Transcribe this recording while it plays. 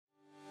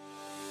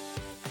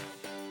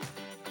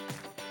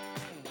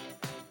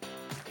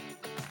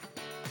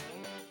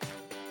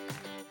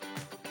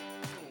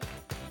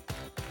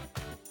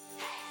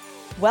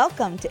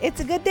Welcome to It's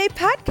a Good Day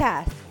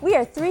podcast. We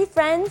are three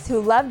friends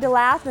who love to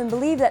laugh and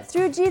believe that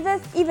through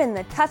Jesus, even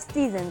the tough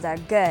seasons are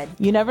good.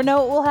 You never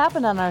know what will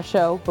happen on our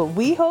show, but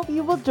we hope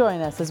you will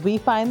join us as we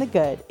find the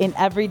good in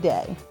every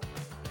day.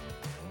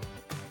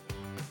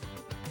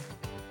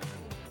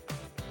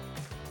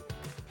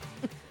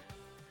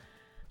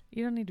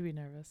 You don't need to be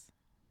nervous.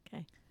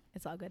 Okay,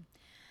 it's all good.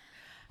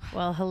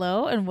 Well,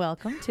 hello and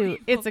welcome to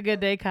It's a Good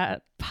Day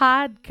podcast.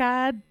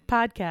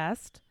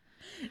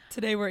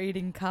 Today we're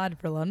eating cod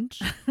for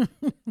lunch.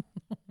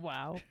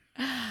 Wow.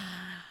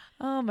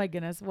 Oh my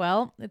goodness.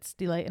 Well, it's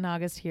Delight in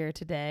August here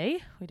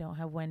today. We don't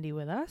have Wendy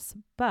with us,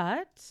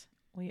 but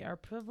we are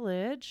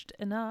privileged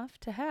enough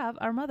to have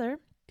our mother,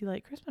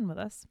 Delight Crispin, with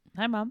us.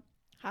 Hi, Mom.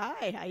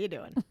 Hi, how you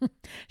doing?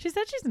 She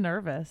said she's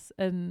nervous,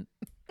 and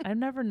I've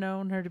never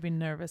known her to be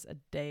nervous a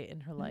day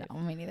in her life. No,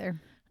 me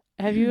neither.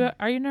 Have you?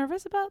 Are you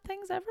nervous about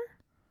things ever?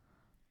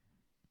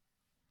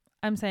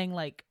 I'm saying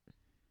like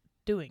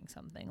doing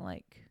something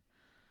like.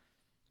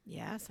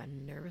 Yes,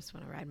 I'm nervous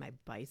when I ride my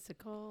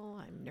bicycle.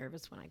 I'm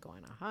nervous when I go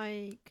on a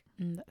hike.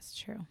 That's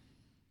true.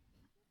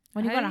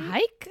 When you go on a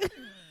hike?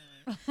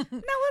 Now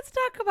let's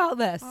talk about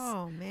this.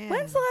 Oh, man.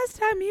 When's the last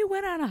time you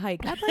went on a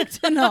hike? I'd like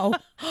to know.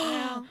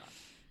 Well,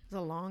 it was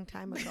a long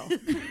time ago.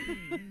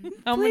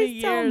 How many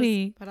Please tell years?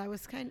 me. But I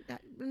was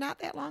not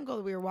that long ago.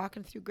 We were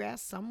walking through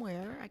grass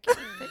somewhere. I can't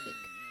think.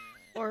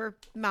 Or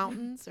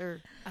mountains or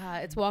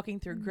It's walking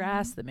through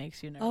grass that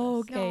makes you nervous.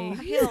 Okay. no,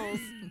 hills.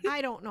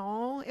 I don't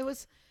know. There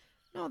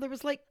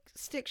was like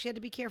sticks. You had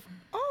to be careful.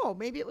 Oh,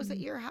 maybe it was at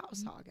your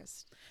house,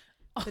 August.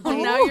 The Oh,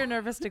 day- now you're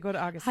nervous to go to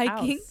August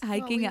Hiking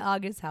house. we- at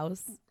August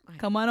house.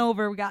 Come on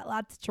over. We got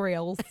lots of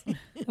trails.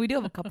 We do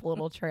have a couple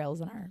little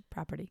trails on our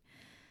property.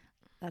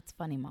 That's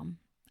funny, Mom.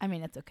 I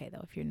mean, it's okay,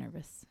 though, if you're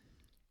nervous.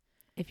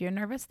 If you're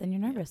nervous, then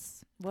you're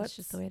nervous. That's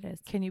just the way it is.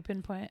 Can you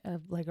pinpoint a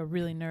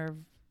really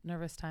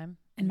nervous time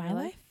In your my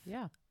life?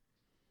 Yeah.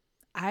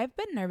 I've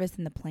been nervous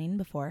in the plane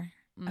before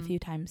a Mm. few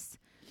times.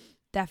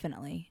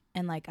 Definitely.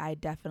 And I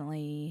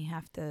definitely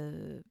have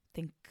to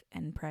think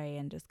and pray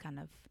and just kind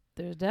of.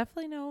 There's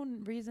definitely no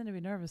reason to be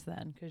nervous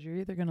then, because you're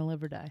either going to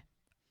live or die.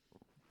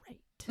 Right.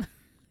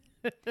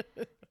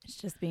 It's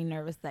just being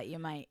nervous that you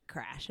might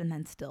crash and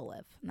then still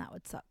live. And that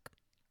would suck.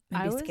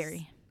 I It'd be was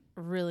scary.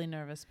 Really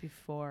nervous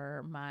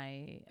before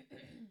my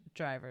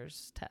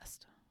driver's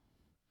test.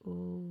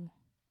 Ooh.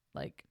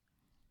 Like,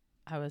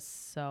 I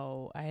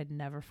had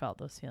never felt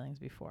those feelings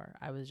before.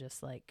 I was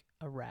just like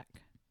a wreck.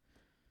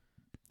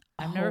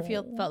 I've never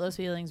felt those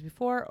feelings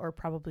before or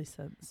probably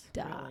since.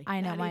 Duh. Really?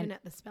 I know Not mine. even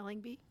at the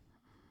spelling bee.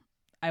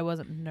 I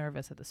wasn't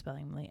nervous at the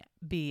spelling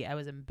bee. I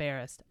was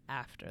embarrassed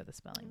after the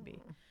spelling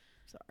bee.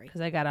 Sorry.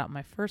 Because I got out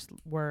my first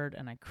word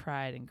and I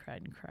cried and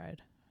cried and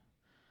cried.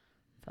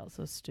 Felt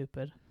so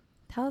stupid.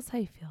 Tell us how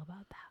you feel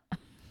about that.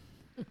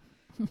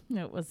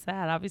 It was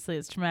sad. Obviously,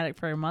 it's traumatic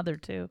for your mother,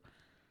 too.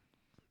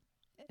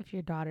 If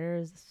your daughter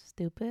is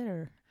stupid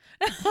or.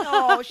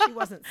 No, she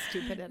wasn't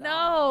stupid at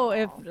all.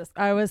 No,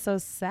 I was so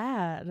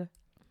sad.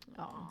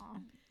 Oh,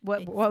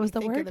 What was the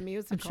Think of word? the I'm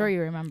musical. sure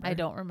you remember. I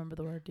don't remember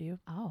the word, do you?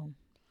 Oh.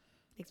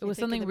 Makes It me was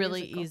think of something the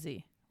really musical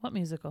easy. What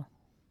musical?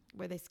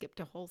 where they skipped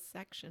a whole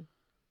section.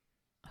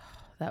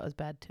 That was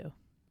bad, too.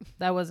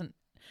 That wasn't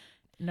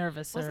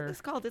nervous Wasn't or... this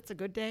called "It's a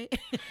Good Day"?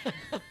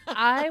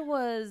 I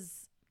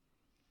was...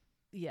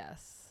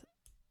 Yes.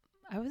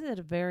 I was at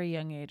a very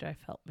young age. I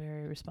felt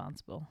very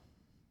responsible.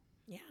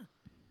 Yeah.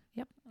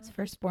 Yep. It's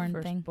firstborn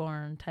thing.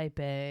 Firstborn, type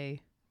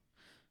A,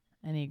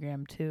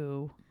 Enneagram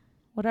 2,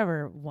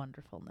 whatever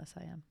wonderfulness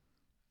I am.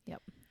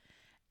 Yep.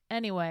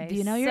 Anyway, Do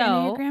you know your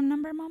Enneagram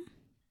number, Mom?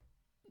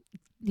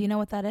 Do you know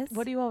what that is?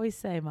 What do you always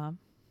say, Mom,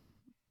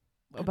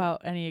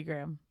 about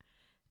Enneagram?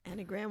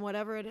 Enneagram,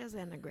 whatever it is,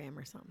 Enneagram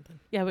or something.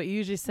 Yeah, but you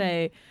usually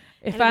say,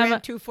 if Enneagram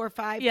I'm... 2, 4,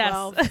 5, Yes.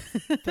 12,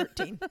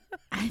 13.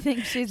 I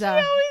think she's She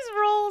always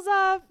rolls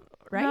off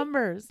Right?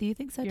 numbers. Do you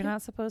think so You're too?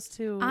 not supposed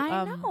to...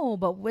 I know,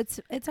 but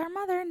it's our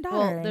mother and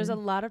daughter. Well, there's a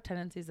and- lot of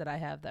tendencies that I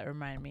have that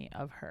remind me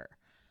of her.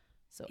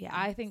 So Yeah.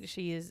 I think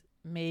she is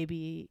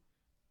maybe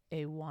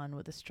a 1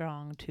 with a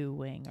strong 2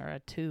 wing or a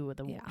 2 with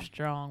a Yeah.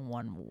 strong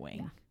 1 wing.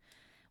 Yeah.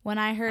 When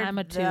I heard I'm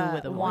a 2 the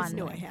with a one, wing.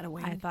 Knew I had a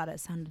wing. I thought it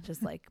sounded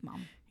just like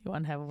Mom. You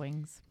want to have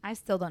wings? I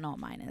still don't know what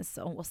mine is,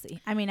 so we'll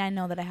see. I mean, I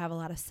know that I have a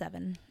lot of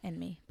 7 in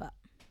me, but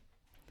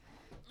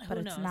Who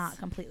it's knows? not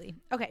completely.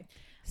 Okay.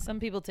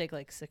 Some people take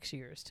like 6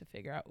 years to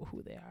figure out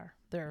who they are.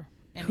 Their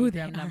Who they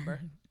Enneagram are.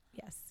 number.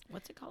 Yes.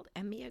 What's it called?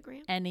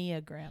 Enneagram?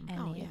 Enneagram.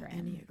 Oh, yeah, Enneagram.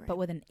 Enneagram. But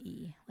with an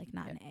E, like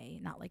not an A,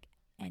 not like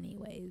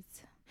anyways.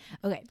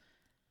 Okay.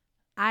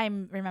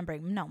 I'm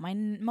remembering. No, my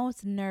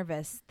most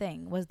nervous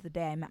thing was the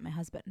day I met my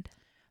husband.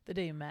 The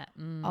day you met.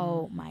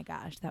 Oh my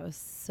gosh, that was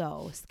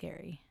so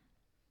scary.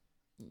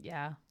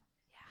 Yeah.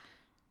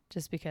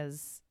 Just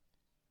because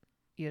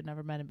you had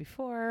never met him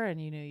before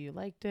and you knew you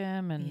liked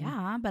him and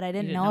Yeah, but I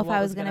didn't didn't know know if what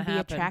I was was going to gonna be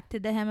happen.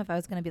 attracted to him, if I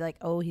was going to be like,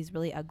 oh, he's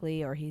really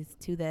ugly, or he's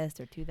to this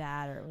or to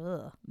that, or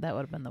ugh. that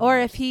would have been the Or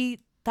worst. if he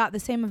thought the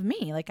same of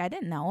me. Like, I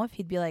didn't know if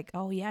he'd be like,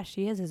 oh, yeah,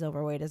 she is as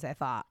overweight as I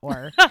thought.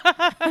 Or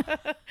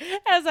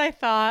as I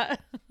thought.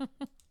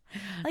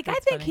 Like, I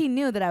That's think funny. he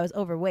knew that I was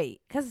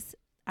overweight because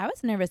I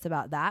was nervous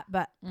about that.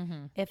 But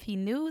Mm-hmm. if he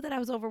knew that I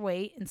was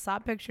overweight and saw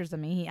pictures of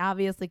me, he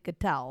obviously could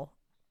tell,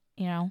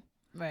 you know,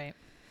 Right.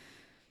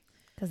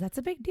 because that's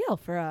a big deal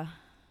for a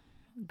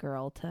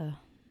girl to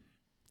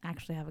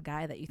actually have a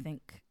guy that you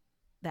think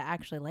that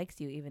actually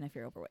likes you, even if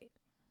you're overweight,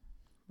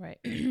 Right.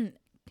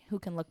 who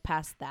can look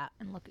past that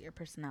and look at your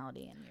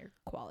personality and your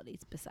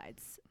qualities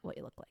besides what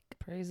you look like.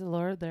 Praise the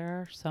Lord. There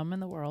are some in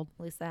the world.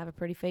 At least I have a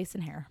pretty face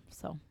and hair.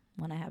 So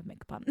when I have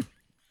makeup on.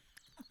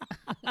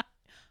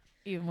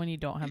 Even when you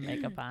don't have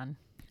makeup on.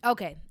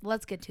 Okay,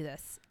 let's get to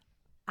this.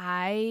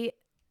 I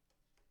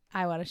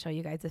want to show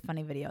you guys a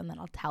funny video and then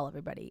I'll tell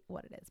everybody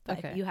what it is. But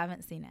Okay. if you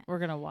haven't seen it, We're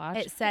going to watch.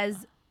 it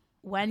says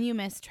when you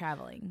miss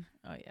traveling,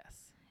 Oh,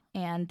 yes.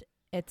 and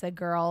it's a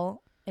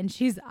girl and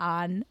she's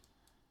on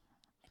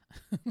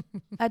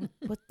a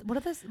what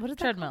is this? What is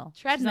that Treadmill. called?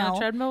 She's on Treadmill. a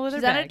treadmill with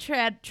She's her on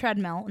bag. a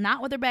treadmill,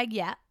 not with her bag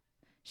yet.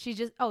 She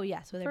just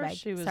yes, with her First bag.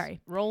 she was Sorry.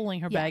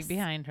 rolling her bag Yes.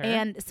 behind her.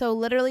 And so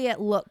literally it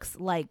looks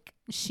like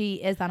she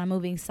is on a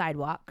moving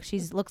sidewalk.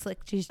 Looks like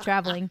she's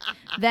traveling.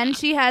 Then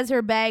she has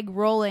her bag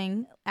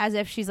rolling as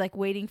if she's like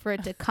waiting for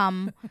it to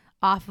come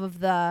off of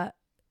the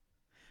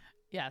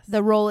yes.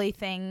 rolly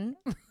thing,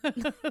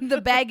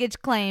 the baggage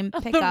claim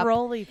the pickup.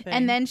 rolly thing.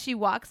 And then she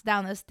walks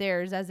down the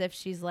stairs as if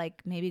she's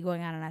like maybe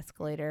going on an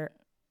escalator.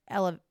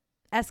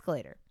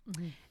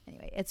 Mhm.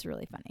 Anyway, it's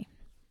really funny.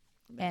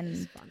 That is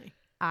And funny.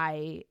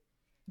 I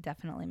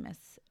definitely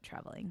miss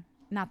traveling.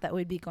 Not that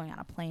we'd be going on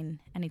a plane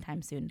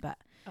anytime soon, but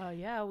Oh,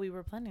 yeah. We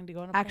were planning to go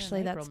on a plane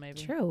actually in April, that's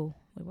maybe. true.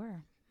 We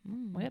were.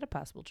 We had a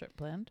possible trip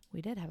planned. We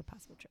did have a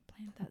possible trip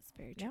planned. That's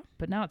very true.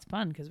 But now it's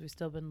fun because we've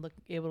still been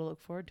able to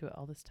look forward to it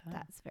all this time.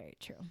 That's very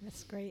true.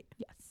 That's great.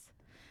 Yes.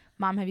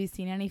 Mom, have you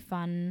seen any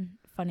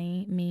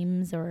funny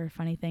memes or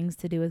funny things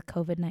to do with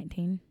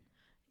COVID-19?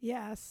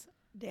 Yes.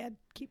 Dad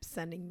keeps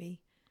sending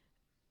me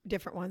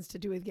different ones to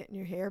do with getting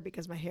your hair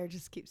because my hair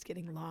just keeps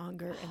getting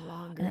longer and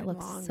longer And and it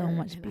looks longer. so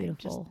much and I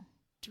beautiful.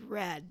 just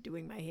dread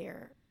doing my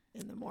hair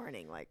in the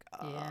morning. Like,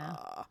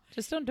 Yeah.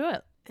 Just don't do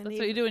it. And That's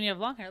what you do when you have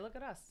long hair. Look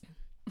at us.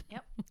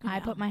 I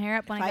put my hair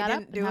up when If I I got up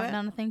didn't and do haven't it-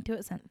 done a thing to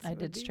it since. I would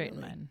did be straighten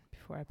really- mine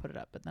before I put it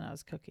up, but then I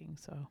was cooking,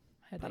 so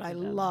I had to But get I it out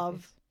of my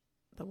love face.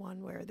 the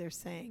one where they're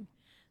saying,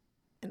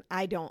 and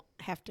I don't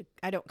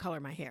color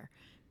my hair,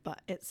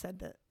 but it said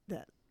that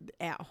the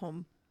at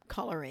home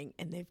coloring,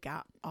 and they've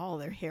got all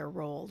their hair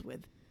rolled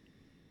with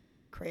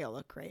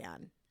Crayola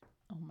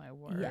Oh, my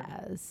word.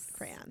 Yes.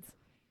 crayons.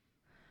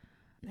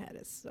 That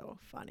is so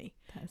funny.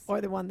 That's-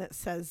 Or the one that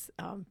says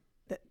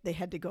that they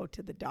had to go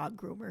to the dog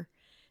groomer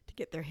to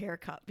get their hair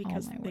cut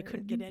because my they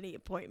couldn't word. get any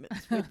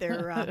appointments with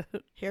their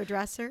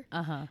hairdresser,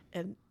 Uh-huh.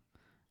 and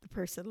the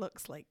person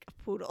looks like a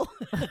poodle.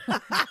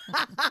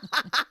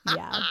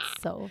 yeah,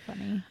 it's so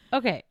funny.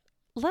 Okay,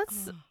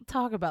 let's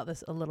talk about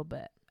this a little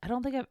bit. I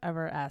don't think I've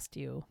ever asked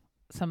you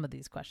some of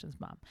these questions,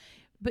 Mom.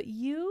 But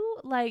you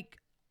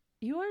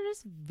are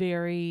just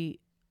very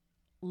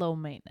low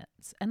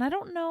maintenance. And I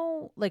don't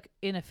know,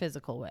 in a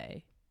physical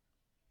way,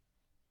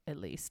 at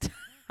least.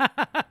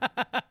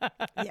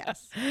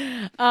 Yes.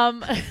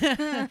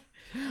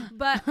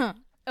 But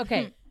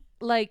okay,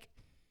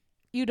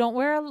 you don't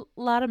wear a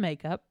lot of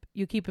makeup.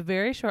 You keep a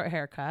very short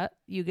haircut.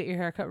 You get your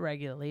haircut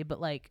regularly, but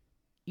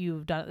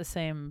you've done it the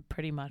same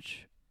pretty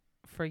much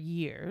for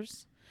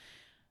years.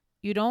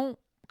 You don't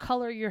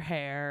color your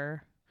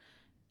hair.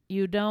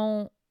 You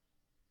don't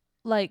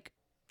I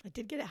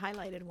did get it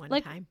highlighted one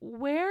time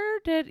where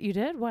did you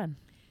did when?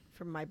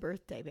 from my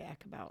birthday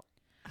back about,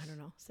 I don't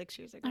know, 6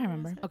 years ago. I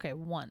remember. was it? Okay,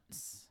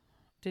 once.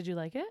 Did you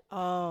like it?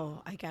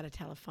 Oh, I got to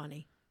tell a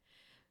funny.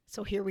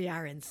 So here we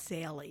are in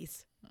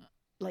Sally's.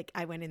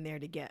 I went in there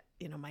to get,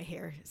 my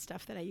hair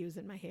stuff that I use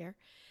in my hair.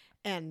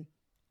 And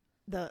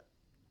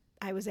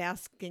I was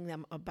asking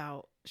them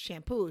about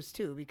shampoos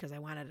too, because I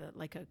wanted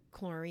a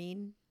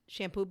chlorine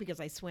shampoo because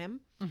I swim.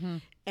 Mm-hmm.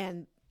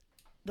 And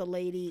the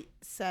lady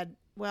said,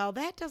 well,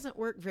 that doesn't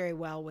work very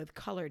well with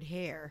colored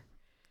hair.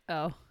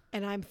 Oh.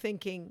 And I'm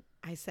thinking,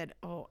 I said,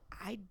 oh,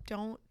 I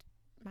don't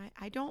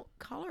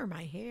color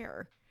my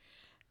hair.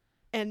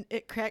 And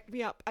it cracked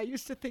me up. I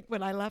used to think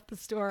when I left the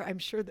store, I'm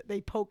sure that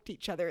they poked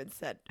each other and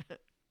said,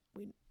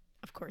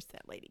 of course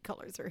that lady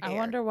colors her hair. I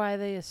wonder why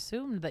they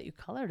assumed that you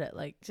colored it.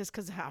 Just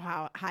because of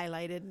how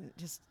highlighted and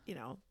just,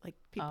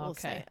 people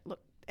say Okay. it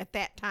looked at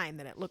that time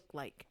that it looked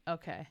like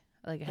Okay.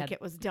 It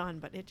it was done.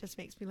 But it just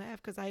makes me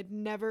laugh because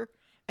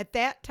at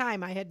that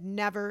time, I had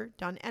never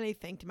done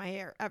anything to my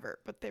hair ever.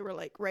 But they were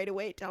right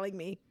away telling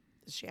me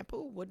the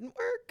shampoo wouldn't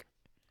work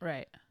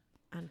right.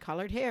 on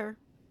colored hair.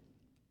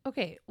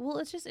 Okay, well,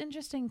 it's just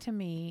interesting to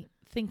me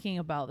thinking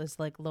about this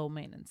low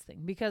maintenance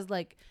thing because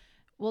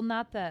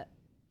not that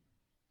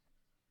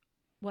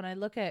when I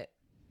look at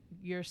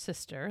your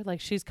sister,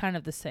 she's kind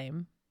of the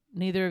same.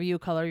 Neither of you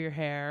color your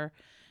hair.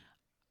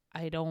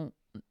 I don't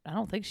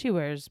think she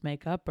wears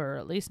makeup, or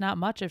at least not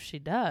much if she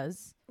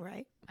does.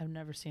 Right. I've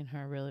never seen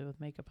her really with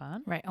makeup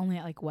on. Right, only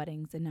at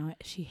weddings, and now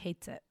she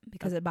hates it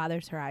because it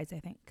bothers her eyes, I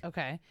think.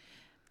 Okay.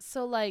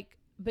 So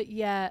but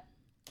yet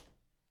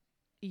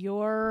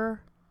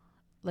your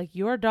like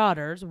your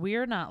daughters,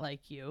 we're not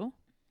like you.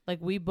 Like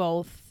we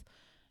both,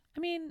 I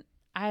mean,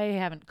 I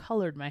haven't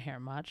colored my hair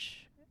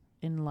much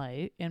in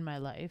my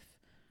life.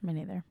 Me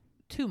neither.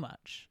 Too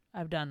much.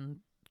 I've done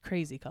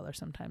crazy colors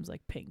sometimes,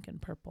 like pink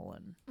and purple,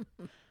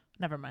 and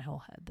never my whole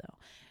head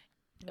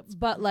though.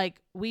 But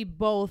like we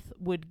both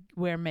would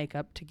wear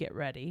makeup to get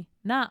ready.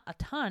 Not a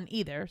ton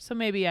either. So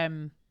maybe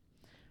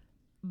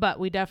but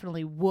we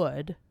definitely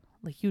would.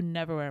 Like you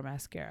never wear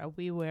mascara.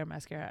 We wear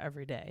mascara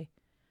every day.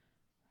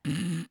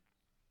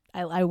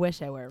 I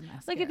wish I wear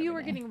mascara. Like if you were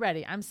every day. getting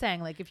ready, I'm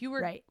saying like if you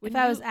were right. when If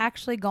I was you-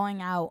 actually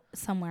going out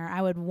somewhere,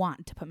 I would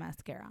want to put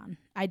mascara on.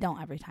 I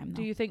don't every time though.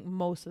 do you think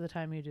most of the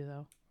time you do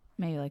though?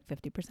 Maybe like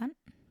 50%.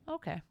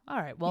 Okay. All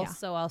right. Well, Yeah.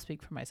 so I'll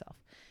speak for myself.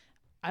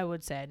 I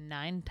would say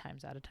 9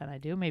 times out of 10 I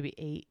do, maybe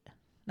 8.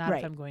 Not Right.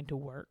 if I'm going to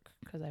work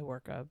because I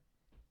work a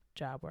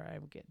job where I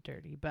get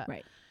dirty. But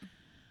Right.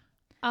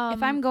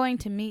 If I'm going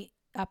to meet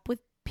up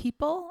with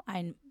people,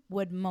 I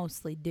would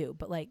mostly do.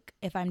 But like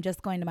if I'm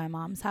just going to my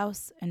mom's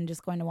house and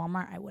just going to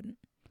Walmart, I wouldn't.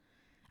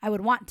 I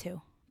would want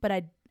to, but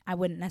I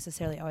wouldn't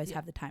necessarily always Yeah.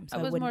 have the time. So I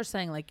I was wouldn't. more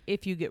saying like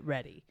if you get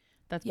ready.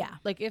 That's Yeah.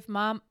 like if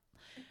mom.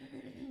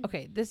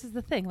 Okay, this is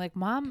the thing. Like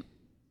mom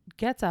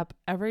gets up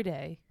every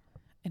day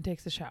and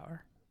takes a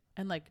shower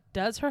and like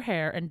does her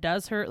hair and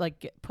does her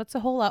like puts a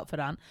whole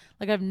outfit on.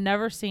 Like I've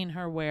never seen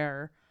her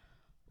wear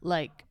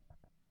like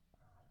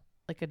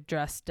a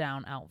dressed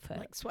down outfit.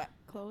 Like sweat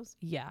clothes.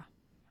 Yeah.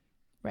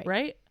 Right.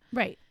 Right?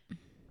 Right.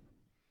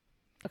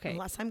 Okay.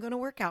 Unless I'm going to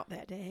work out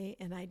that day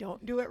and I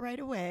don't do it right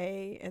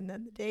away, and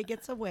then the day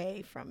gets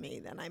away from me,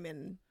 then I'm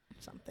in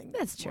something.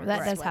 That's true. more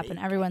That does sweaty happen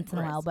every kind once in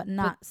a of while, dress. but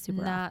not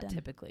super Not often.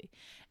 typically.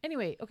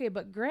 Anyway, okay,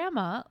 but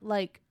grandma,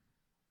 like,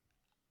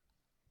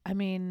 I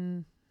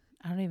mean,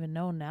 I don't even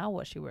know now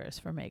what she wears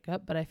for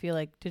makeup, but I feel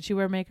like, did she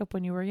wear makeup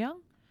when you were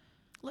young?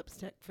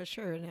 Lipstick for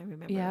sure, and I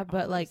remember. Yeah,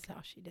 but, always like,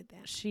 how she did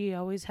that. She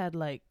always had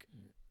like,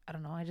 I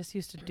don't know, I just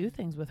used to do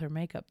things with her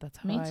makeup. That's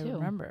how Me I too.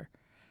 remember.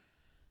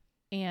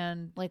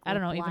 And Like I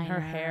don't know, lip even her liner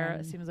hair, it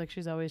and- seems like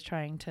she's always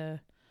trying to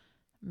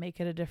make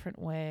it a different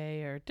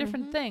way or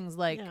different Mhm. things.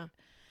 Like, Yeah.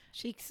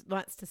 She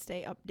wants to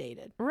stay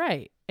updated.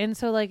 right. And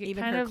so like, it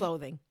Even kind her of,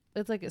 clothing.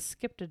 it's like it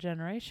skipped a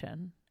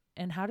generation.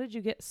 And how did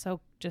you get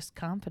so just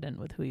confident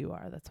with who you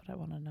are? That's what I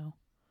want to know.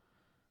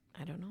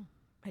 I don't know.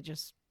 I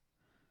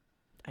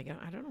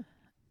don't know.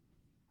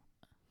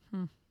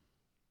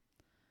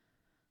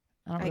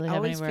 I don't I really have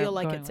always anywhere feel I'm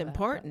like going it's with that,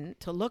 but- important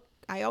to look.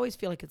 I always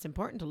feel like it's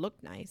important to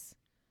look nice.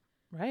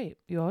 Right.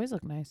 You always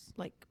look nice.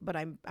 Like, but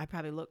I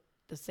probably look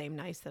the same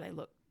nice that I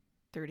looked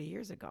 30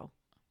 years ago.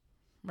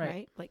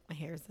 Right. Like my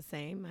hair is the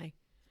same. I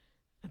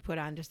put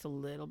on just a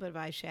little bit of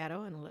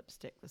eyeshadow and a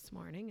lipstick this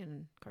morning,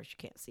 and of course you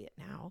can't see it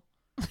now.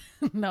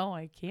 No,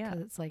 I Because can't.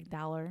 it's like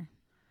dollar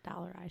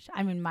eyeshadow.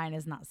 I mean, mine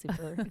is not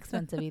super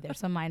expensive either,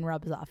 so mine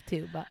rubs off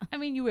too. But I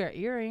mean, you wear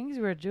earrings,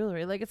 you wear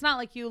jewelry. Like, it's not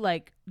like you,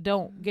 like,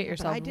 don't get But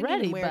yourself I didn't ready.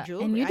 even wear But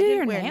jewelry. And you I do didn't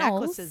your wear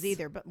nails. necklaces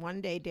either. But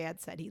one day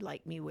Dad said he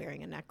liked me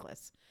wearing a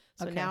necklace,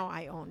 so Okay. now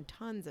I own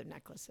tons of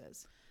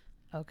necklaces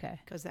okay.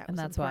 because that And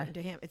was that's why. important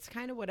to him. It's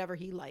kind of whatever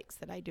he likes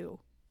that I do.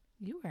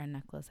 you wear a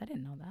necklace. I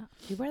didn't know that.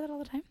 You wear that all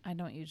the time? I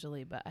don't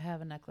usually, but I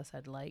have a necklace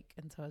I'd like.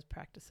 And so I was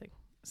practicing,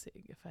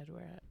 seeing if I'd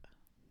wear it.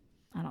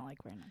 I don't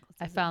like wearing necklaces.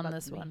 I It found bugs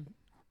this me. one.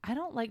 I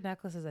don't like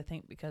necklaces, I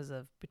think, because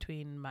of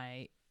between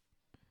my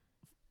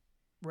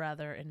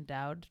rather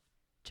endowed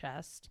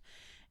chest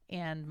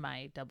and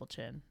my double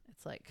chin.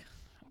 It's like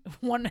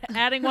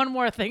adding one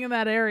more thing in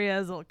that area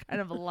is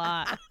kind of a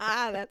lot.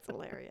 That's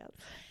hilarious.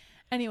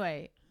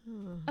 Anyway,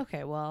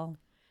 okay, well,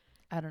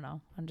 I don't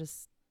know. I'm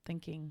just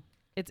thinking.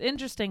 It's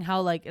interesting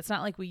how, like, it's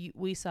not like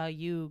we saw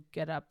you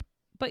get up,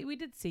 but we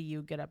did see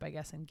you get up, I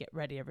guess, and get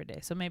ready every day.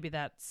 So maybe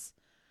that's,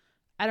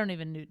 I don't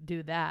even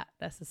do that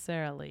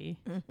necessarily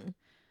if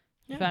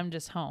Yeah. I'm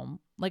just home.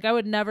 Like, I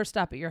would never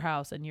stop at your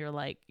house and you're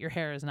like, your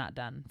hair is not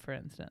done, for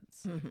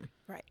instance.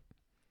 Right.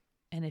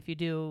 And if you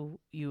do,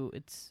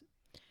 it's,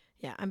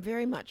 Yeah, I'm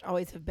very much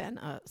always have been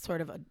a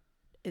sort of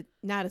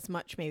not as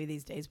much maybe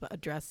these days, but a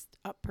dressed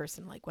up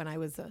person. Like when I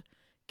was a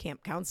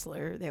camp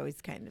counselor, they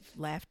always kind of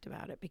laughed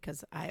about it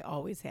because I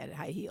always had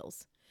high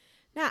heels.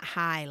 Not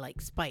high, like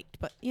spiked,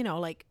 but,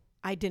 like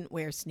I didn't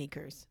wear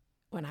sneakers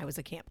when I was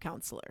a camp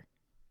counselor.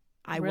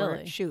 I wore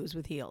Really? shoes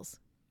with heels.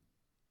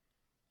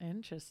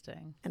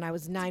 interesting. And I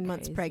was 9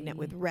 months pregnant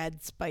with crazy.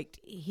 red spiked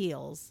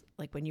heels,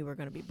 like when you were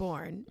going to be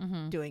born,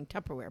 Mm-hmm. doing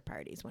Tupperware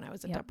parties when I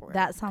was a Yep, Tupperware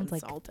that sounds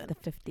consultant.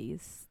 like the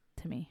 50s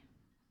to me.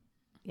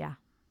 Yeah.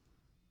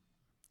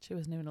 She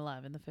wasn't even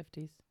alive in the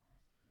 50s.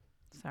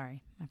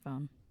 Sorry, my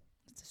phone.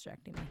 It's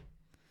distracting me.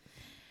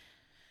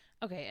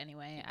 Okay,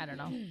 anyway, I don't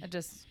know. It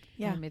just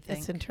Yeah, made me think.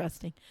 it's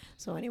interesting.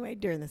 So anyway,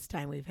 during this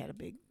time, we've had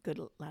a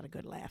lot of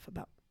good laugh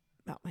about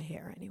my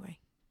hair. Anyway.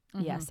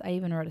 Mhm. Yes, I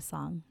even wrote a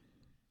song.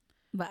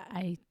 But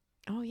I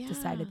Oh yeah.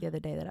 decided the other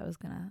day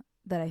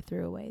that I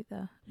threw away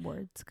the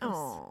words. 'Cause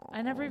Oh,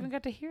 I never even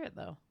got to hear it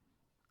though.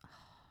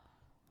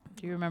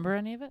 Do you remember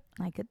any of it?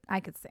 I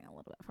could sing a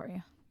little bit for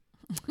you.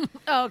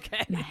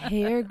 Okay. My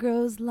hair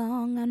grows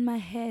long on my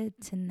head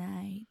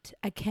tonight.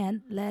 I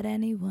can't let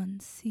anyone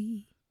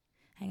see.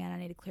 Hang on, I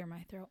need to clear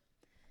my throat.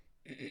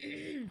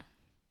 We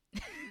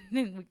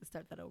can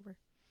start that over.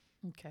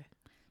 Okay.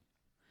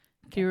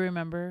 Do you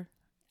remember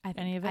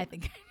any of it? I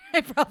think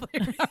I probably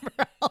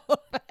remember all of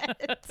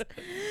it.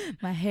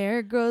 My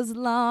hair grows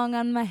long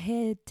on my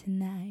head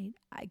tonight.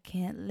 I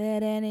can't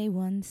let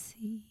anyone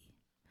see.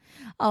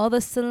 All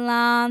the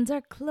salons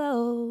are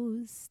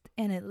closed,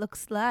 and it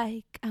looks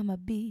like I'm a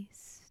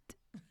beast.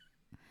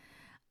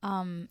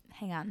 Hang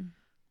on.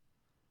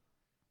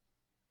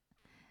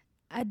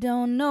 I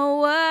don't know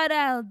what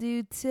I'll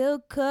do till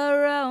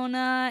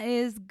Corona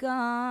is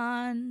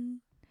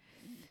gone.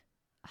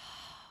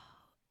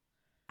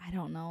 I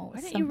don't know.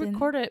 Why didn't you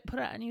record it, put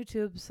it on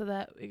YouTube so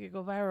that we could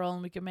go viral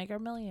and we could make our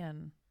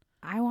million?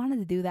 I wanted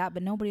to do that,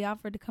 but nobody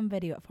offered to come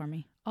video it for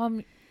me.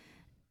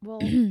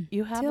 Well,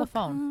 you have Till a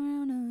phone.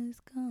 Corona is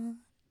gone.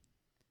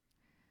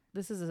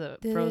 This is a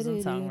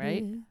Frozen song,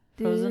 right?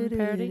 Frozen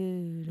parody?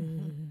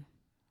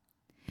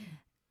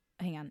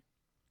 Hang on.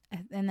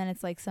 And then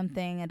it's like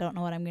something, I don't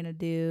know what I'm going to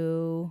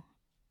do.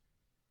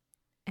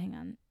 Hang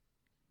on.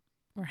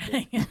 We're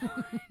hanging.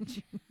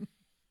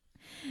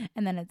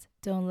 And then it's,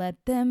 don't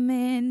let them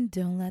in,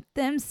 don't let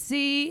them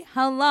see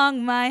how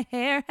long my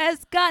hair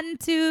has gotten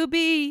to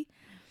be.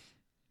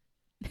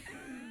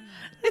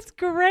 It's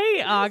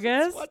great,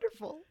 August. It's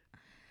wonderful.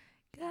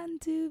 Gotten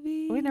to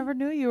be. We never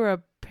knew you were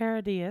a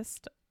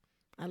parodyist.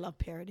 I love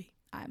parody.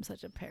 I'm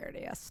such a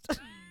parodyist.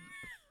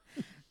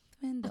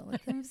 Don't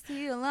let them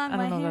see how long I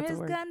my don't know if hair that's a has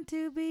word. gotten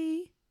to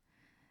be.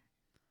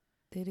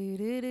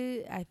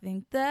 Do-do-do-do. I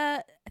think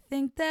that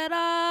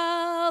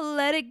I'll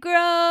let it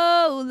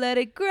grow, let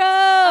it grow.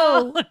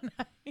 Oh,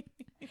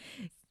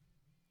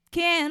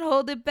 Can't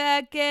hold it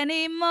back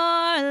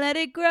anymore. Let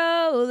it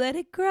grow, let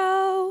it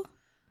grow.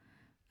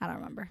 I don't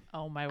remember.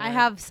 Oh my word. I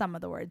have some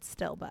of the words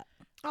still, but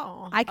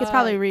Oh, I could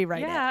probably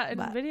rewrite yeah, it. and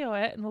but video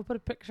it, and we'll put a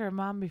picture of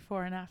Mom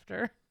before and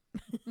after.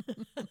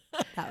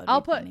 that would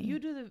I'll be put funny.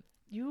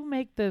 you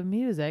make the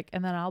music,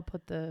 and then I'll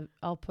put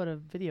a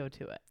video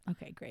to it.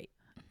 Okay, great.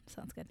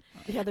 Sounds good.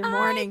 the other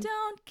morning. I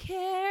don't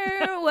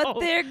care what Oh.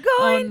 they're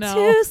going no.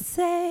 to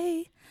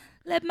say.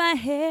 Let my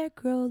hair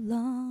grow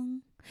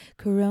long.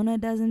 Corona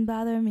doesn't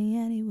bother me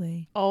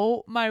anyway.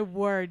 Oh my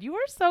word, you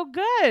are so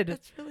good.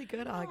 That's really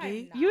good,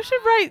 Augie. You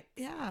should write.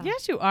 Yeah.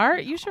 Yes, you are.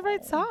 You should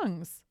write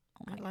songs.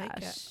 Oh my I like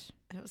gosh.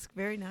 it. It was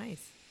very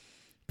nice.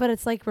 But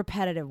it's like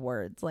repetitive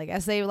words. Like I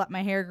say, let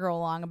my hair grow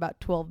long about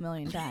 12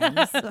 million times.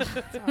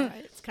 It's all right.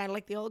 It's kind of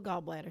like the old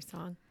gallbladder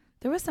song.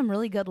 There was some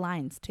really good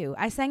lines too.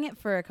 I sang it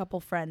for a couple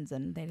friends,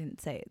 and they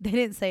didn't say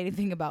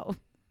anything about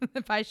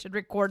if I should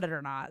record it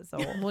or not. So,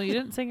 Well, you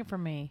didn't sing it for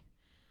me.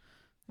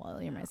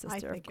 well, you're my I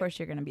sister. Of think course,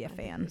 you're gonna be a I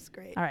think fan. It was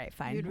great. All right,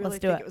 fine. You'd really Let's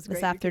do think it it was this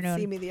great. You could see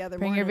afternoon. me the other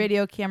Bring morning. your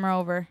video camera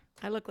over.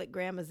 I look like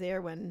Grandma's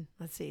there when,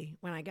 let's see,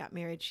 when I got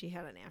married, she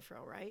had an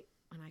afro, right?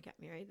 When I got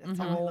married, that's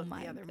how I Oh looked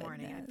my the other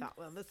morning. I goodness. thought,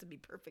 well, this would be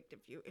perfect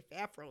if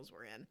afros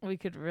were in. We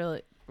could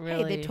really.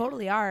 Hey, they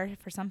totally are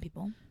for some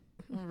people.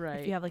 right.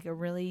 If you have like a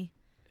really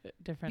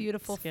different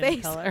beautiful skin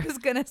face, color. I was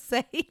gonna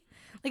say,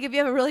 like if you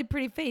have a really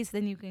pretty face,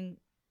 then you can.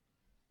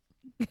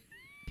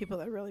 People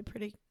that are really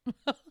pretty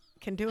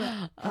can do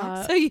it.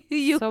 So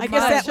you. so I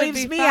guess mine that should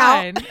leaves be me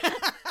out. fine.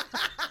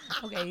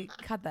 Okay,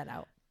 cut that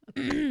out.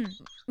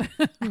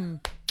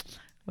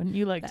 Wouldn't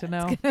you like to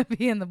know? It's gonna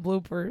be in the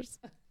bloopers.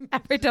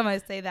 Every time I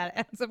say that,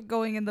 it ends up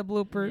going in the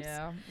bloopers.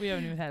 Yeah, we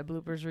haven't even had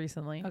bloopers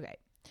recently. Okay.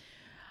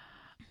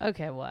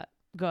 Okay, what?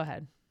 Go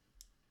ahead.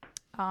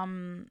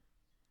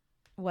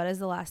 What is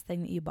the last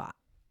thing that you bought?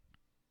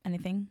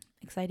 Anything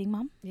exciting,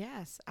 Mom?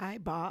 Yes, I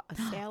bought a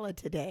salad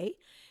today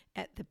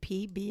at the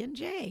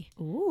PB&J.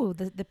 Ooh,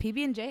 the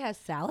PB&J has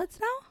salads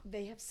now?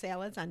 They have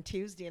salads on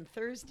Tuesday and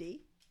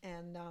Thursday,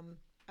 and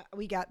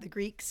we got the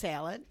Greek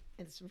salad.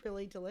 It's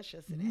really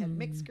delicious. It had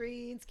mixed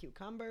greens,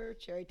 cucumber,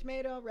 cherry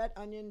tomato, red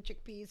onion,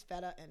 chickpeas,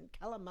 feta, and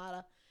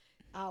Kalamata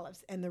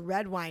olives. And the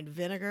red wine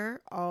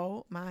vinegar,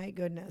 oh my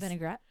goodness.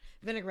 Vinaigrette?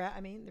 The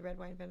red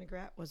wine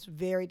vinaigrette was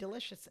very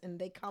delicious. And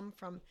they come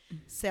from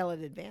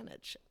Salad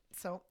Advantage.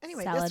 So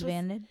anyway, Salad this was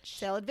Advantage.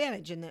 Salad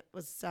Advantage. And it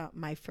was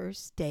my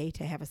first day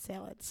to have a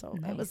salad. So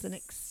it was an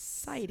Nice.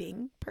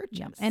 exciting purchase.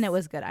 Yum. And it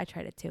was good. I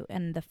tried it too.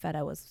 And the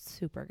feta was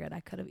super good. I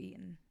could have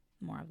eaten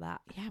more of that.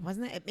 Yeah,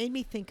 wasn't it? It made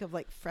me think of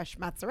like fresh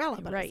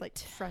mozzarella, but it Right. was like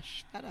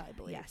fresh feta, I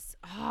believe. Yes.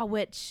 Oh,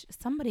 which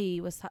somebody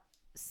was,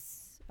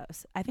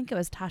 I think it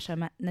was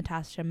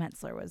Natasha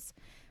Metzler was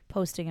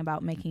posting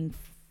about making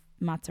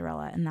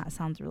mozzarella, and that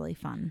sounds really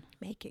fun.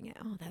 Making it.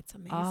 Oh, that's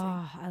amazing.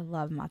 Oh, I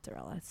love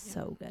mozzarella. It's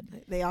so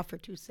good. They offer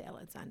 2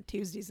 salads on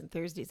Tuesdays and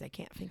Thursdays. I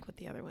can't think what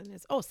the other one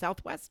is. Oh,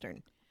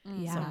 Southwestern.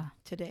 Yeah. So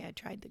today I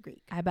tried the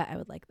Greek. I bet I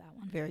would like that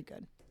one. Very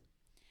good.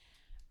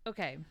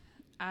 Okay.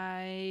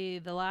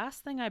 The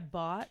last thing I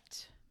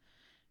bought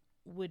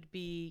would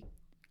be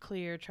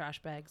clear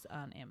trash bags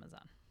on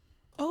Amazon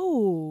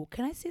Oh,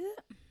 can I see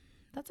that?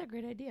 That's a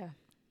great idea.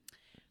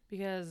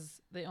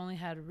 because they only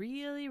had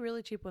really,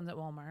 really cheap ones at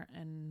Walmart,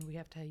 and we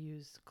have to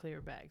use clear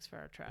bags for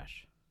our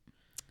trash.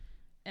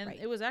 And Right.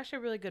 it was actually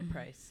a really good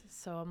price.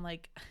 So I'm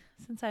like,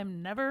 since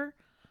I'm never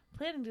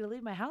planning to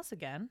leave my house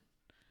again,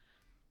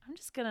 I'm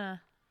just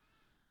gonna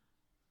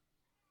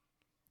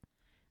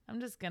I'm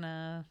just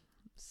gonna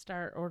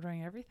start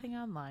ordering everything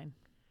online.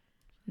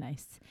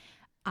 Nice.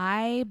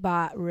 I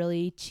bought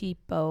really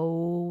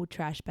cheapo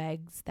trash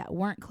bags that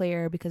weren't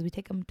clear because we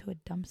take them to a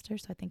dumpster,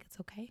 so I think it's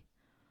okay.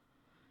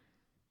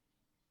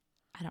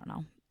 I don't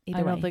know. Either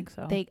I don't way, think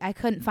so. I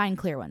couldn't find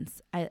clear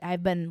ones.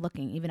 I've been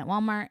looking even at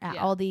Walmart, at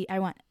Yeah. Aldi. I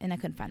went and I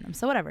couldn't find them.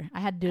 So whatever. I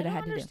had to do what I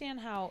had to do. understand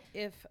how,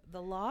 if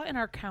the law in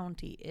our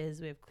county is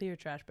we have clear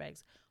trash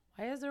bags,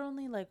 why is there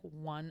only like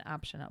one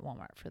option at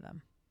Walmart for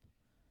them?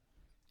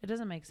 It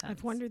doesn't make sense.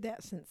 I've wondered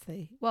that since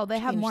they. Well, they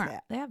have Change more.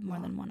 that They have more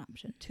law. than one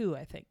option. Two,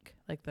 I think,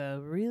 like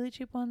the really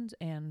cheap ones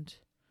and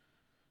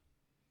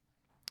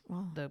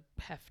Well, the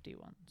hefty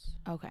ones.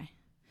 Okay.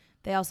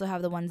 They also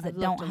have the ones that I've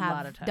don't looked a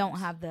lot of don't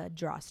times. have the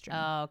drawstring.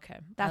 Oh, okay.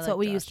 That's what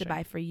we used to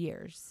buy for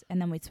years,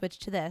 and then we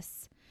switched to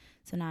this.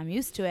 So now I'm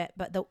used to it.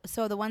 But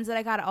the ones that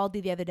I got at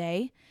Aldi the other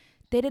day,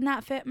 they did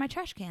not fit my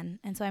trash can,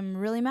 and so I'm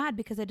really mad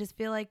because I just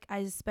feel like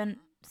I spent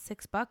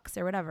 $6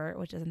 or whatever,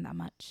 which isn't that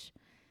much,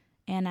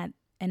 and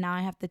now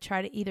I have to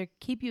try to either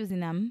keep using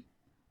them,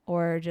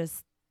 or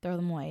just throw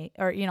them away,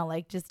 or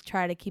like just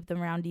try to keep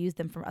them around to use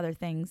them for other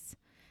things.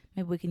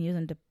 Maybe we can use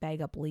them to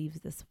bag up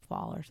leaves this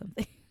fall or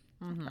something.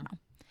 Mm-hmm. I don't know.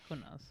 Who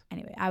knows?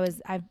 Anyway,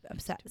 I'm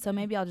upset. So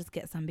maybe I'll just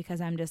get some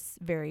because I'm just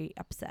very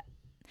upset.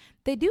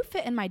 They do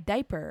fit in my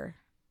diaper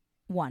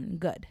one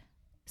good.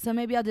 So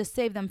maybe I'll just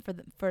save them for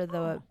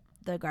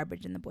the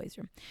garbage in the boys'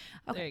 room.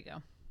 Okay. There you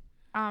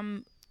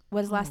go.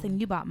 What is the last thing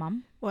you bought,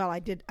 Mom? well, I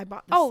did. I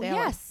bought the Oh, salad,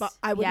 yes. but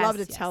I would Yes, love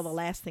to tell the yes.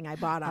 last thing I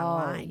bought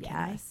online. Oh, can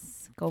I?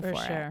 yes. Go for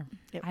sure.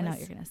 It I know was-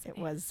 what you're going to say. It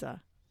was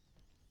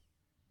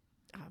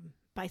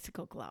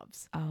bicycle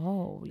gloves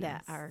Oh,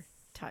 yes. that are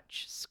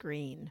touch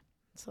screen,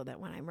 so that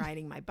when I'm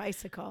riding my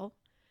bicycle,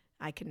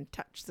 I can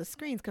touch the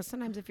screens. Because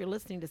sometimes if you're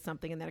listening to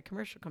something and then a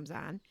commercial comes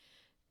on,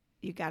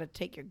 you got to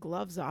take your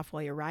gloves off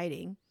while you're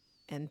riding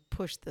and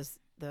push the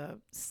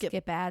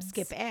skip ads.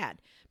 skip ad.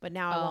 But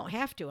now I Oh. won't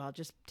have to. I'll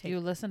just Do take you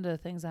listen to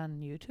things on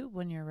YouTube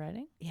when you're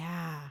writing?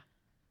 yeah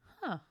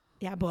Huh.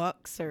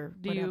 books or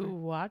Do whatever. you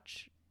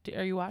watch?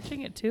 Are you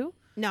watching it too?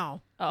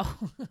 No, Oh.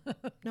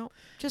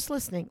 just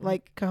listening.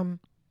 Like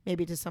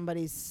maybe to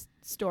somebody's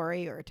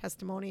story or a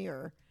testimony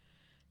or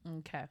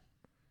Okay.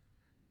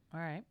 All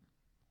right.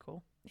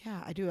 Cool.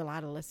 yeah. I do a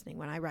lot of listening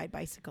when I ride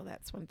bicycle.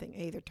 That's one thing.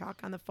 I either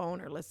talk on the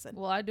phone or listen.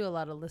 Well, I do a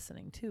lot of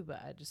listening too,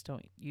 but I just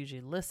don't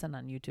usually listen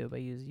on YouTube. I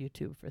use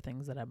YouTube for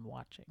things that I'm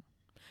watching.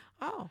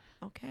 Oh,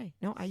 okay.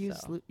 No, I use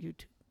So.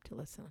 YouTube to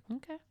listen.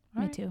 Okay.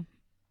 Me too.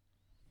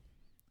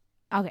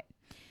 Okay.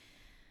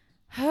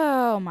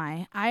 Oh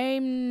my.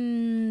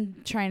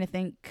 I'm trying to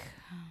think.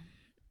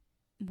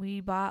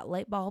 We bought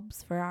light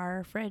bulbs for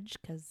our fridge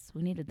because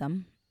we needed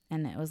them.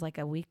 And it was like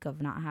a week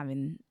of not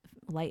having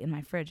light in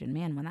my fridge. And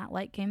man, when that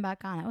light came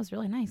back on, it was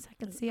really nice. I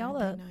could see all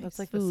the. Nice. That's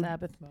like food. the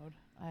Sabbath mode.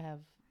 I have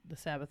the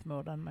Sabbath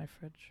mode on my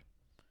fridge.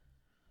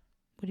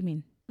 What do you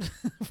mean?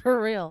 For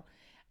real.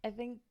 I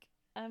think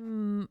I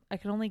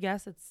can only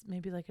guess it's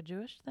maybe like a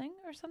Jewish thing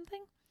or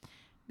something.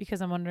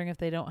 Because I'm wondering if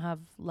they don't have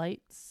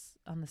lights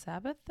on the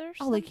Sabbath or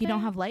something. Oh, like you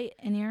don't have light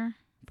in your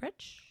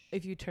fridge?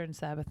 If you turn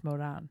Sabbath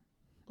mode on.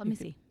 Let You me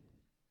could- see.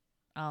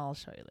 I'll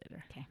show you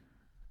later.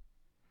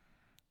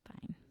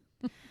 Fine.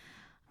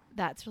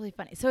 That's really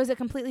funny. So is it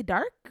completely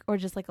dark or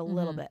just like a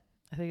little Mhm. bit?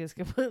 I think it's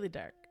completely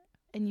dark.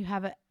 And you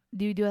have it.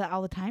 Do you do that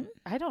all the time?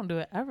 I don't do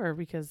it ever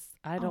because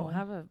I don't Oh.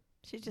 have a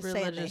She's just saying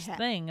they religious have.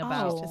 thing She's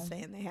about. Oh. just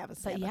saying they have a But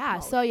Sabbath yeah,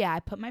 mode. so yeah, I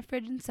put my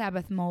fridge in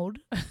Sabbath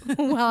mode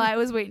while I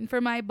was waiting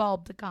for my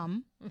bulb to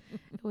come.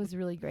 It was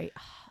really great.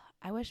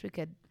 I wish we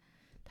could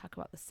talk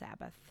about the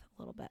Sabbath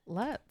a little bit.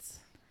 Let's.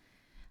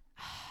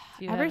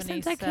 Do you Ever have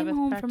any since I came Sabbath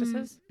home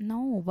practices? from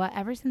no, but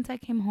ever since I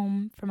came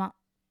home from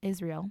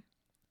Israel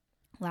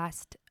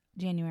last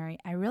January,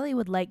 I really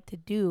would like to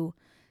do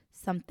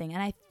something,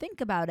 and I think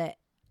about it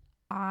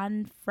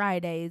on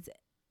Fridays,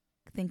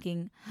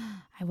 thinking,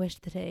 I wish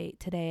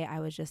today I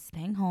was just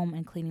staying home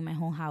and cleaning my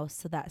whole house,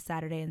 so that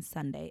Saturday and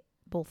Sunday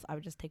I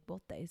would just take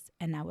both days,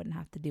 and I wouldn't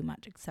have to do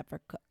much except for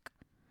cook.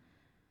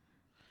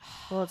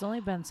 Well, it's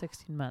only been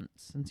 16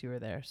 months since you were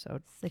there, so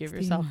give 16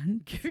 yourself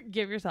months.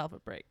 give yourself a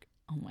break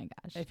Oh my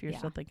gosh! if you're yeah.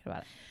 still thinking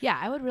about it. Yeah,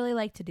 I would really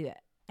like to do it.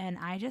 And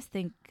I just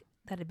think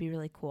that'd be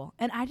really cool.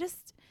 And I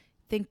just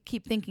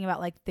keep thinking about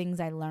like things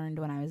I learned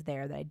when I was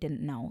there that I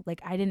didn't know.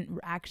 Like I didn't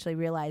actually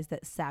realize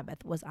that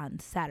Sabbath was on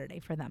Saturday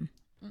for them.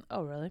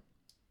 Oh, really?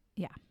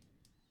 I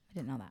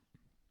didn't know that.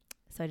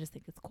 So I just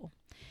think it's cool.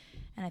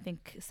 And I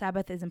think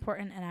Sabbath is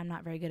important and I'm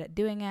not very good at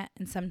doing it.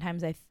 And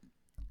sometimes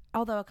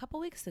although a couple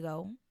weeks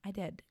ago I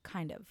did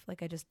kind of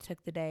like I just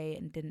took the day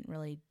and didn't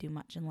really do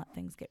much and let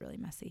things get really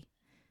messy.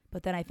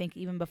 But then I think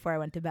even before I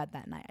went to bed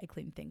that night, I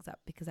cleaned things up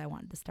because I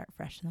wanted to start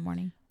fresh in the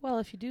morning. Well,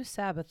 if you do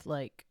Sabbath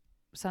like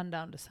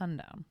sundown to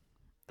sundown,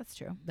 That's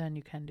true. then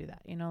you can do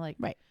that. You know, like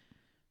Right.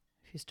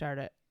 if you start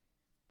at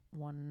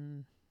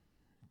 1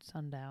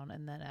 sundown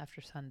and then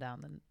after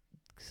sundown, then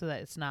so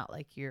that it's not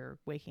like you're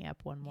waking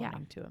up one Yeah.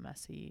 morning to a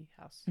messy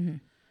house. Mm-hmm.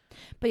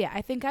 But yeah,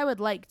 I think I would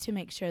like to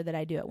make sure that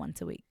I do it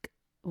once a week,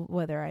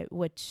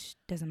 which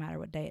doesn't matter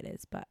what day it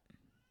is, but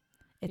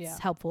it's Yeah.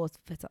 helpful if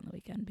it's on the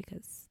weekend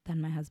because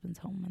then my husband's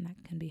home and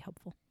that can be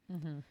helpful.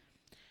 Mm-hmm.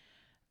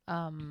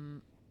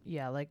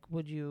 Yeah, like,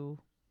 would you,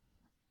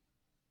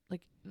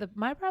 like,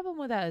 my problem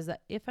with that is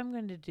that if I'm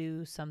going to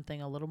do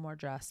something a little more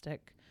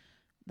drastic,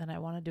 then I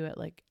want to do it,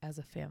 like, as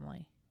a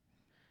family.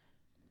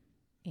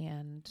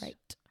 And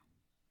Right.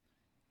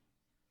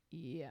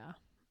 yeah,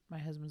 my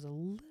husband's a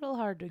little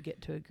hard to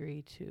get to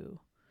agree to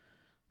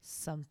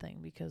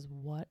something because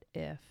what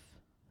if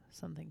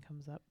something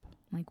comes up?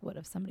 Like, what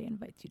if somebody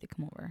invites you to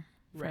come over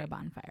for a Right.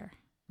 bonfire?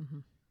 Mm-hmm.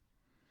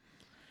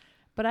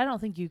 But I don't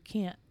think you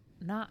can't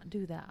not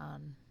do that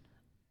on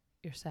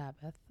your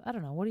Sabbath. I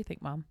don't know. What do you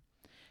think, Mom?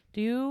 Do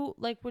you,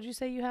 like, would you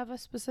say you have a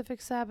specific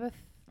Sabbath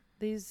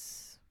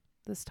this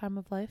time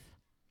of life?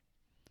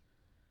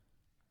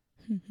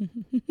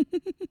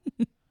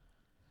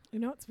 You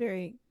know, it's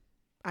very.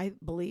 I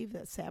believe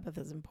that Sabbath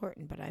is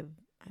important, but I'm.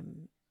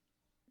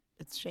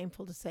 It's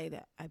shameful to say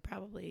that I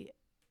probably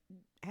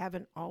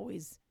haven't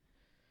always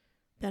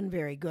been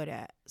very good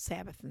at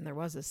Sabbath, and there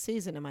was a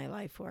season in my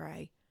life where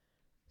I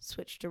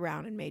switched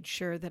around and made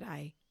sure that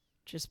I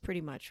just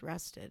pretty much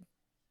rested.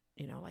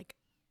 You know, like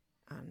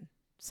on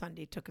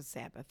Sunday took a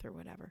Sabbath or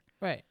whatever.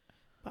 Right.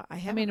 But I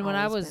haven't mean, when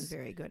I always was- been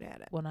very good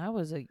at it. When I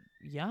was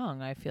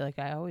young, I feel like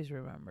I always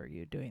remember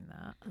you doing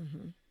that.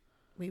 Mm-hmm.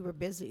 We were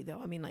busy, though.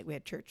 I mean, like, we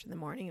had church in the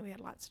morning, and we had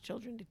lots of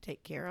children to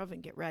take care of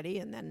and get ready,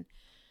 and then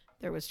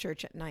there was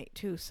church at night,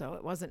 too. So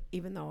it wasn't,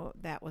 even though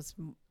that was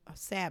a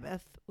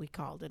Sabbath, we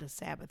called it a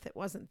Sabbath, it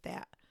wasn't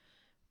that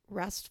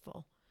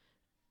restful.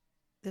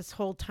 This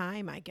whole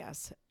time, I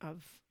guess,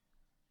 of,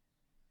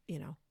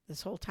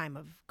 this whole time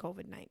of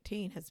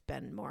COVID-19 has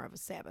been more of a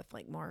Sabbath,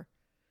 like more,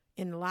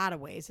 in a lot of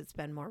ways, it's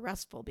been more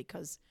restful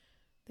because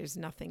there's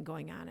nothing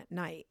going on at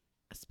night,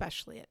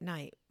 especially at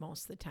night.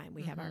 Most of the time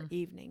we have our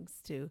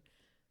evenings to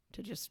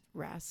just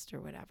rest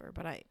or whatever.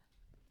 But I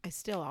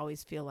still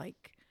always feel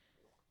like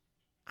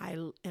I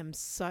am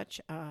such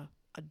a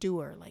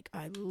doer. Like,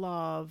 I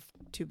love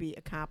to be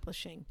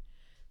accomplishing.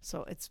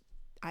 So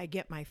I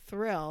get my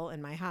thrill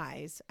and my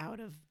highs out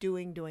of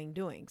doing.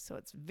 So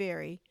it's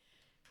very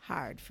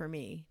hard for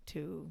me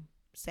to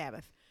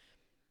Sabbath.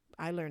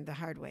 I learned the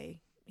hard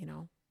way,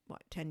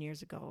 10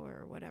 years ago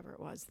or whatever it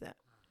was, that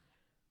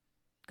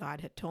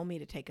God had told me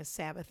to take a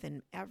Sabbath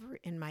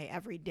in my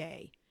every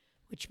day,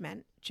 which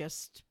meant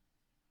just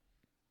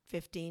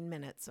 15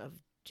 minutes of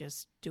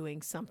just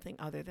doing something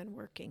other than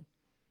working.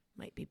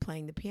 Might be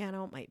playing the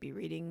piano, might be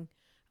reading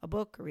a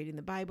book or reading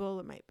the Bible,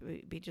 it might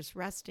be just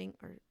resting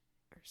or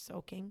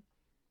soaking,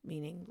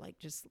 meaning like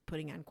just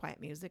putting on quiet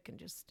music and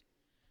just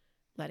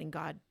letting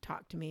God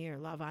talk to me or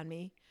love on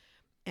me.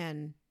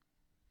 And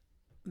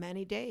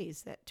many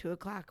days at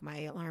 2:00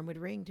 my alarm would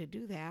ring to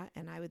do that,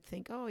 and I would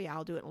think, oh yeah,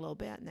 I'll do it in a little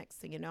bit. Next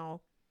thing you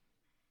know,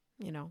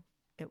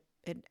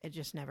 it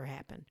just never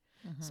happened.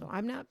 Mm-hmm. So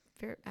I'm not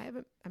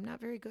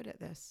very good at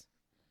this.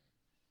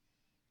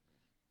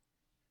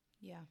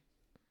 Yeah.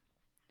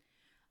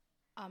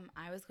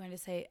 I was going to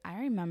say, I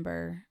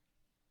remember,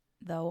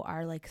 though,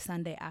 our like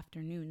Sunday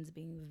afternoons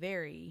being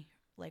very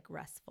like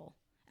restful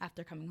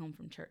after coming home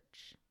from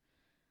church.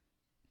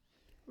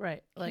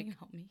 Right. Can Like, you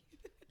help me?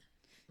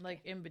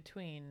 like in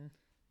between,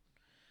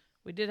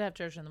 we did have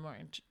church in the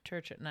morning,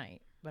 church at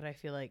night, but I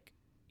feel like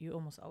you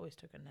almost always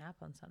took a nap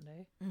on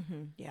Sunday.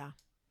 Mm-hmm. Yeah.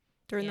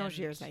 During those And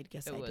years, I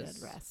guess it I did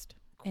was rest,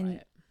 Quiet.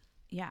 And-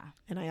 Yeah.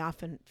 and I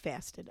often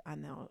fasted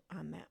on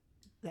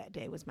that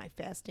day was my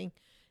fasting,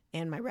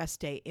 and my rest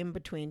day in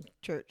between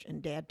church.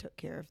 And Dad took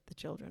care of the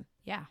children.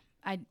 Yeah.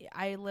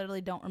 I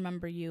literally don't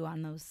remember you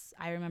on those.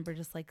 I remember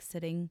just like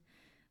sitting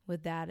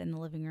with Dad in the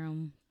living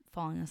room,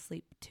 falling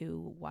asleep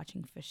to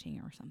watching fishing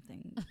or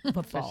something.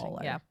 Football. Fishing,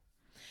 yeah.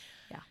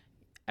 Yeah.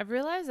 I've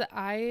realized that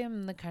I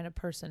am the kind of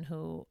person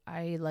who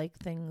I like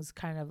things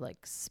kind of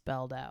like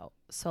spelled out.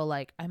 So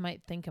like I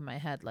might think in my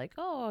head like,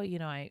 oh,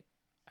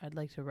 I'd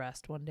like to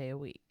rest one day a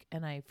week.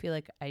 And I feel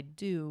like I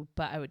do,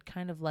 but I would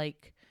kind of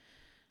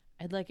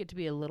I'd like it to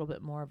be a little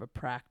bit more of a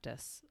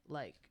practice.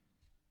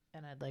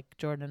 And I'd like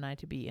Jordan and I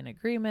to be in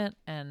agreement.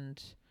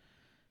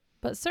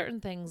 But certain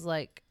things,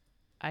 like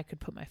I could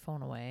put my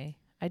phone away.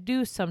 I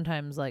do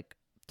sometimes like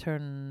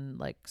turn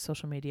like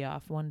social media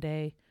off one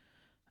day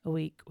a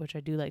week, which I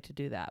do like to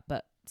do that.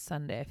 But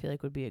Sunday I feel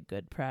like would be a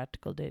good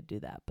practical day to do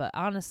that. But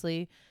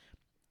honestly,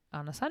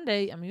 on a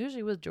Sunday, I'm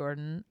usually with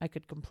Jordan. I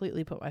could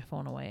completely put my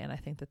phone away, and I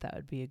think that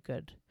would be a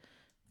good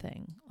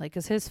thing. Like,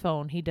 'cause his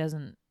phone, he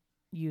doesn't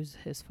use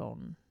his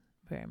phone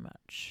very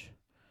much.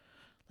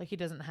 Like, he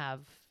doesn't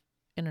have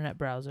internet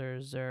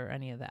browsers or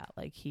any of that.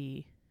 Like,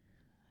 he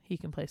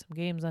can play some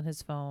games on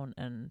his phone,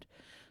 and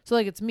so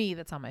like it's me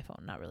that's on my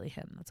phone, not really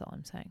him. That's all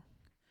I'm saying.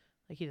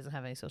 Like, he doesn't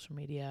have any social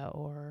media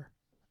or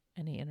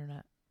any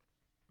internet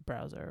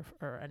browser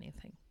or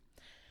anything.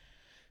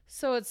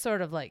 So it's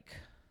sort of like,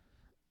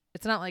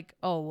 it's not like,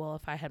 oh, well,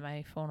 if I had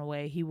my phone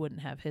away, he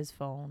wouldn't have his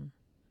phone.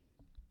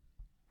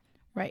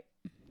 Right.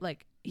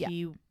 Like, Yeah.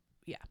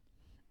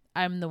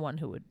 I'm the one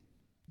who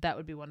that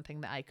would be one thing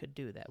that I could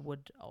do that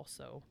would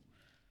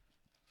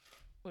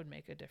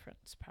make a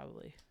difference,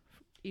 probably.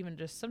 Even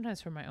just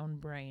sometimes for my own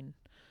brain,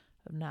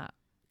 of not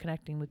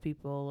connecting with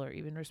people or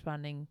even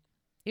responding.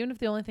 Even if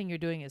the only thing you're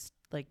doing is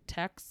like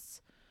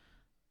texts,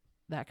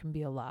 that can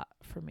be a lot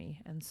for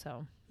me. And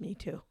so Me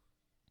too.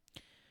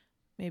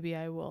 maybe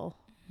I will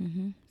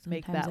Mm-hmm.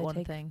 make that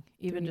one thing,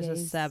 even 3 just a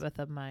days. Sabbath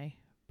of my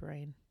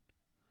brain,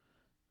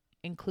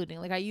 including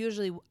like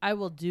I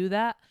will do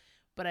that,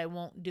 but I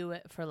won't do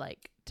it for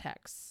like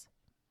texts.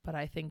 But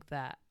I think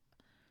that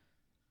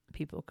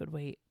people could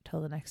wait till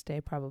the next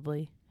day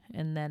probably.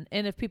 And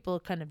if people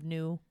kind of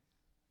knew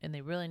and they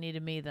really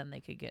needed me, then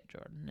they could get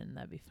Jordan and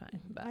that'd be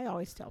fine. But I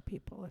always tell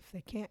people if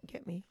they can't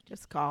get me,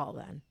 just call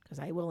then, because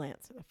I will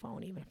answer the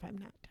phone even if I'm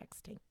not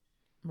texting.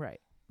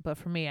 right. But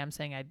for me, I'm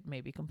saying I'd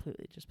maybe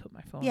completely just put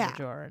my phone in Yeah. the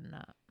drawer and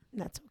not. And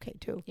that's okay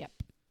too.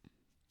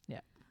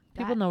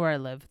 People know where I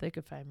live. They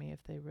could find me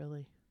if they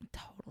really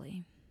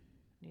Totally.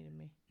 needed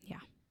me.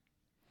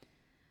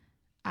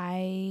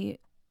 I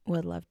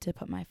would love to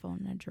put my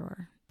phone in a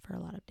drawer for a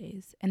lot of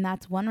days. And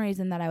that's one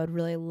reason that I would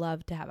really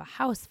love to have a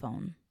house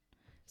phone,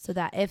 so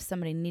that if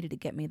somebody needed to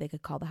get me, they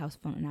could call the house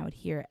phone and I would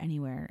hear it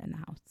anywhere in the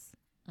house.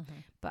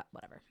 But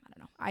whatever. I don't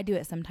know. I do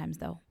it sometimes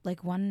though. Like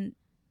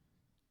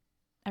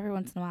every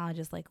once in a while I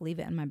just like leave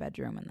it in my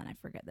bedroom and then I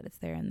forget that it's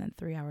there. And then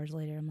 3 hours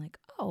later I'm like,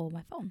 oh,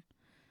 my phone.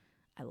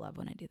 I love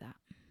when I do that.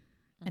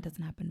 It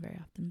doesn't happen very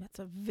often, but It's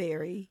a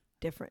very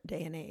different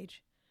day and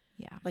age.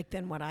 yeah. Like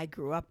than what I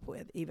grew up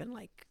with, even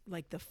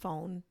like the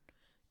phone,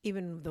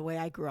 even the way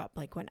I grew up,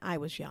 like when I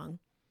was young,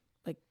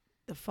 like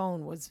the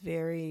phone was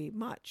very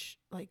much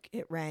like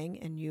it rang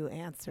and you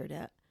answered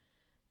it.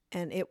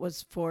 And it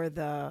was for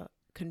the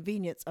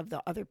convenience of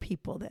the other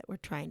people that were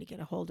trying to get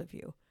a hold of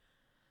you.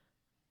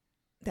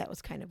 That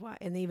was kind of why.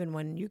 And even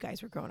when you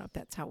guys were growing up,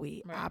 that's how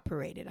we Right.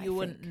 operated. You I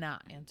wouldn't think.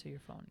 not answer your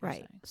phone. You're Right.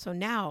 saying. So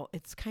now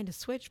it's kind of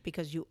switched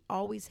because you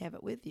always have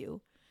it with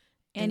you.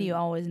 And you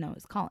always know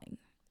it's calling.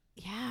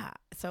 Yeah.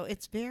 So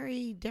it's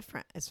very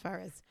different as far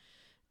as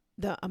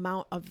the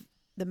amount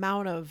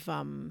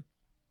of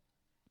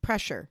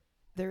pressure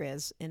there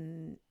is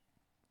in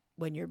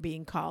when you're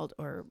being called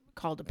or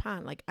called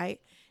upon. Like I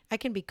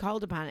can be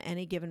called upon at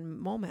any given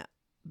moment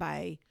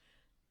by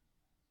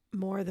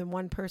more than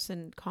one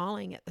person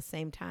calling at the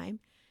same time,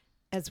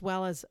 as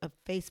well as a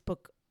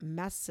Facebook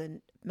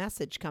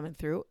message coming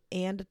through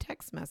and a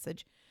text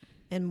message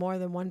and more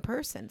than one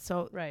person.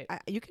 So Right.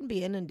 you can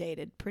be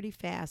inundated pretty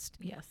fast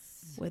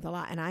Yes. with a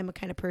lot. And I'm a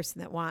kind of person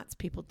that wants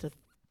people to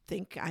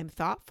think I'm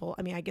thoughtful.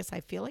 I mean, I guess I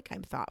feel like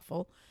I'm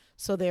thoughtful.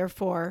 So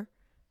therefore,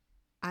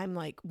 I'm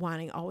like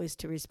wanting always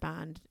to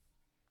respond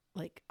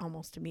like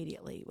almost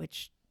immediately,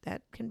 which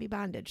that can be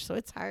bondage. So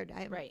it's hard. I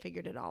haven't Right.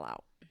 figured it all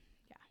out.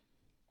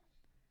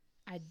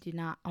 I do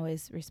not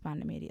always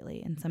respond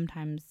immediately. And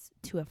sometimes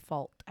to a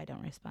fault, I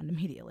don't respond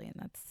immediately. And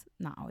that's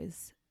not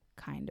always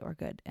kind or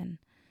good. And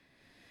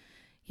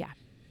yeah.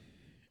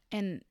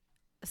 And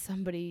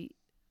somebody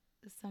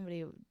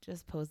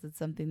just posted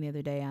something the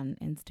other day on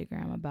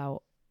Instagram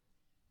about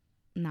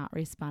not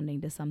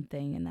responding to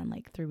something and then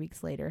like 3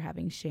 weeks later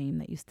having shame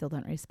that you still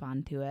don't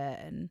respond to it.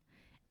 And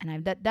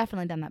I've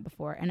definitely done that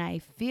before. And I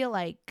feel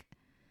like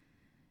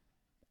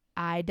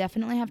I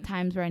definitely have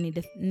times where I need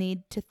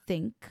to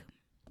think.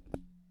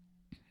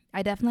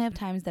 I definitely have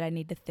times that I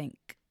need to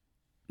think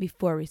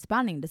before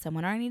responding to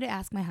someone, or I need to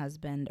ask my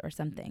husband or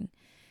something.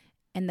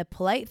 And the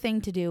polite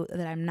thing to do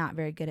that I'm not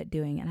very good at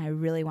doing and I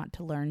really want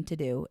to learn to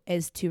do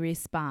is to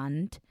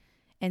respond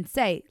and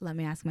say, let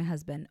me ask my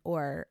husband,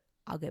 or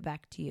I'll get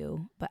back to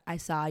you. But I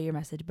saw your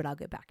message, but I'll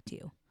get back to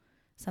you.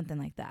 Something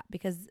like that.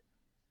 Because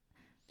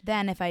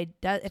then if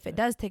it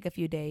does take a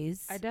few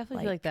days. I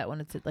definitely feel like that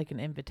when it's like an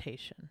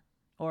invitation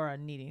or a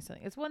needing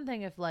something. It's one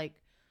thing if like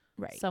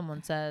right.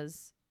 someone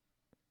says,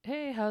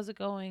 hey, how's it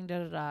going? Da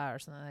da da, or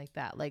something like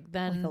that. Like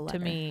then Like a to letter.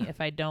 me, if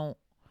I don't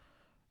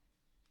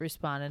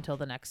respond until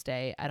the next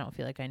day, I don't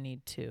feel like I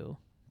need to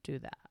do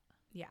that.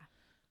 Yeah.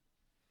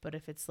 But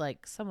if it's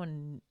like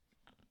someone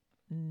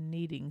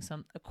needing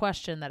a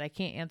question that I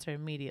can't answer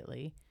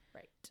immediately,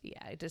 Right.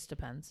 yeah, it just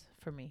depends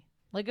for me.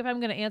 Like if I'm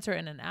going to answer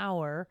in an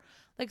hour,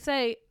 like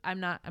say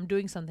I'm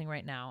doing something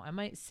right now, I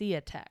might see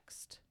a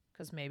text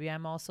because maybe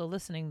I'm also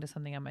listening to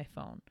something on my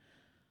phone.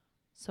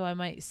 So I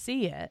might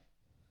see it,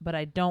 but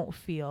I don't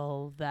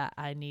feel that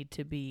I need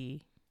to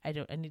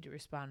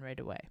respond right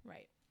away.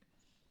 Right.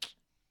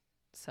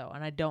 So,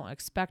 and I don't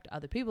expect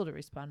other people to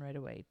respond right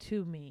away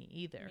to me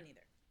either. Me neither.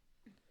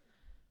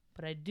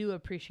 But I do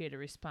appreciate a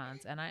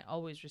response, and I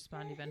always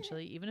respond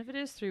eventually, even if it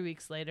is 3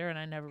 weeks later and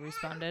I never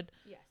responded.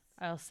 Yes.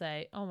 I'll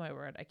say, "Oh my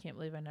word, I can't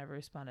believe I never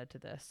responded to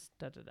this."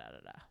 Da da da da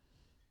da.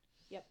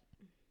 Yep.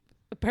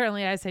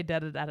 Apparently, I say da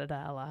da da da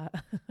da a lot.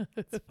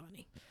 It's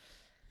funny.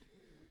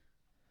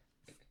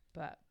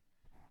 But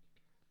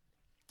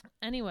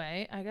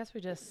anyway, I guess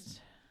we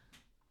just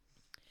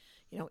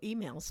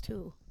Emails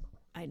too.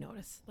 I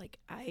notice like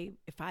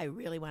if I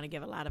really want to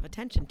give a lot of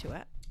attention to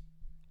it,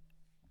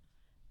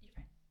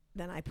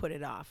 then I put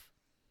it off.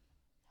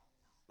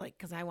 Like,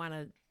 because I want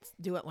to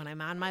do it when I'm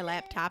on my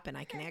laptop and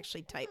I can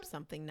actually type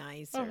something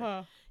nice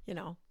or,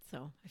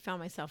 so I found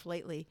myself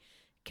lately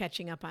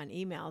catching up on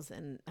emails,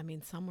 and I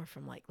mean, some were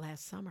from like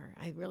last summer.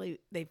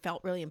 They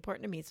felt really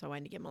important to me, so I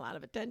wanted to give them a lot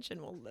of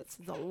attention. Well, this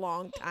is a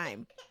long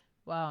time.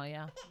 Wow,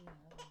 yeah.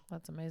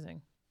 That's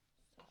amazing.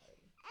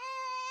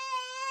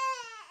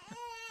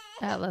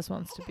 Atlas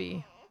wants to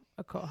be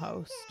a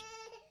co-host.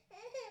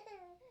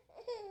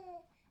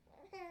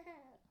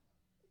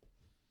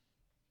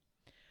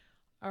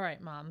 All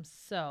right, Mom.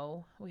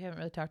 So we haven't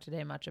really talked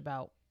today much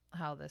about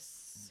how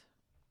this,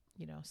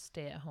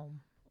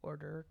 stay-at-home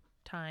order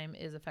time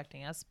is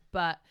affecting us.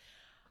 But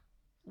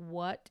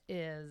what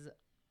is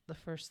the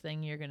first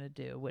thing you're going to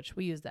do? Which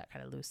we use that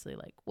kind of loosely.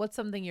 Like, what's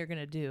something you're going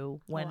to do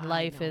when I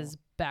life know. is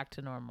back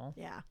to normal?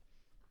 Yeah,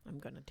 I'm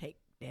going to take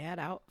Dad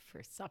out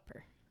for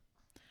supper.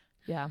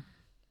 Yeah.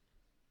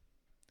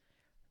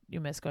 You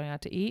miss going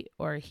out to eat,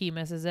 or he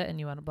misses it and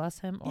you want to bless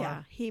him? Or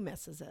Yeah, he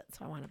misses it,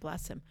 so I want to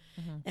bless him.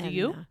 Do And,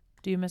 you?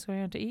 Do you miss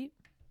going out to eat?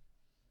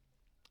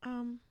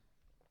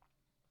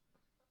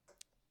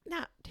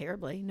 Not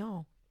terribly,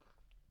 no.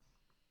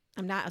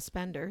 I'm not a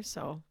spender,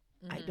 so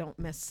I don't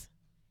miss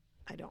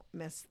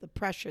the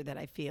pressure that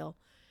I feel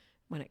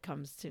when it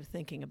comes to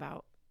thinking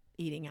about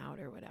eating out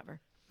or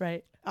whatever.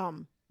 Right.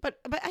 But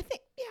I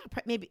think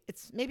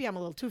maybe I'm a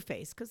little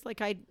two-faced, because like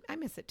I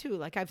miss it too.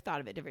 Like I've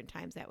thought of it different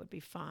times that would be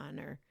fun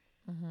or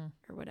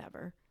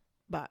whatever.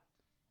 But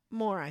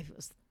more I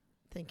was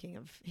thinking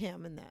of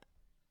him and that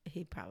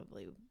he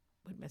probably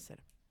would miss it.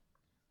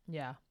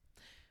 Yeah.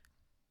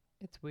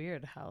 It's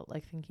weird how,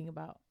 like, thinking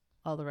about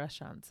all the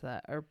restaurants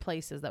that or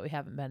places that we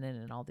haven't been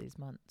in all these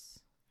months.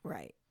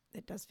 Right.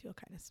 It does feel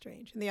kind of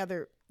strange. And the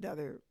other,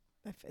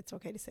 if it's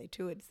okay to say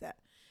too, it's that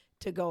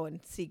to go and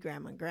see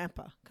Grandma and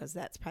Grandpa, because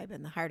that's probably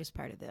been the hardest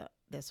part of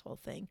this whole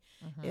thing,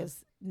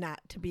 is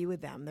not to be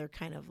with them. They're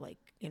kind of like,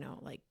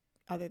 like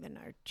other than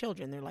our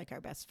children, they're like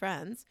our best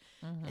friends.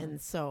 And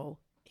so,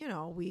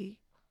 we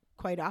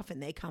quite often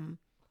they come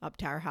up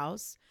to our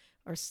house,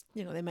 or,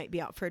 they might be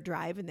out for a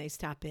drive and they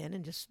stop in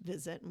and just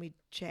visit, and we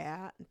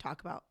chat and talk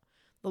about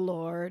the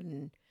Lord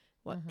and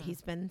what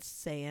he's been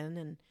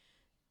saying,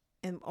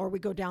 and or we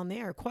go down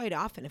there quite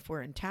often if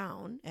we're in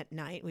town at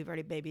night. We've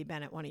already maybe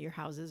been at one of your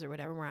houses or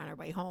whatever. We're on our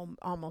way home.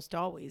 Almost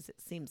always,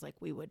 it seems like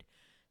we would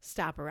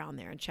stop around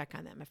there and check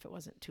on them if it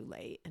wasn't too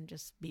late and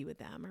just be with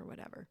them or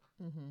whatever.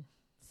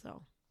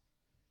 So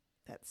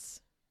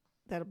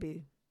that'll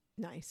be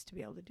nice to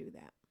be able to do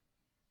that.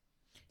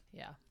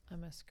 Yeah. I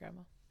miss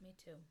Grandma. Me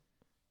too.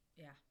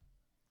 Yeah.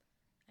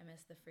 I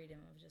miss the freedom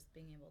of just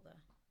being able to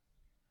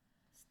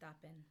stop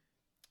in.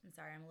 I'm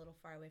sorry, I'm a little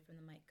far away from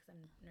the mic because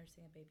I'm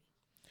nursing a baby.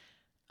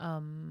 I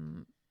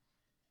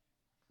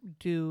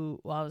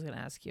was going to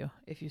ask you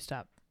if you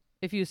stop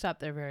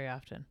there very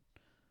often.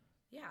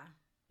 Yeah.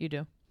 You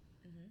do?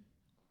 Mm-hmm.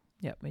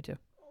 Yep, me too.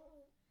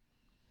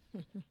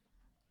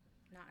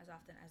 Not as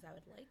often as I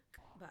would like,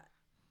 but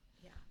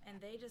yeah. And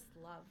they just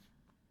love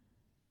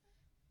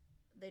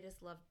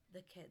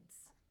the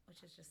kids,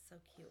 which is just so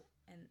cute.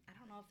 And I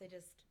don't know if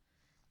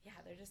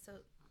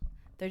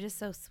they're just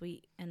so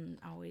sweet, and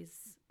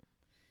always,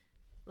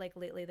 like,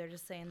 lately they're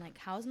just saying, like,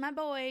 how's my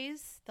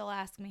boys? They'll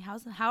ask me,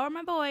 how are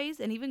my boys?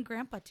 And even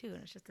Grandpa too,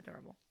 and it's just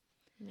adorable.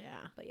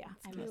 Yeah. But yeah,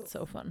 I cute. miss It's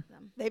so fun.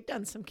 them. They've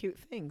done some cute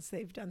things.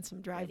 They've done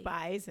some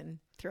drive-bys and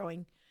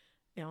throwing,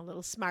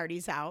 little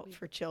Smarties out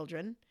for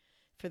children,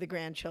 for the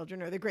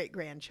grandchildren or the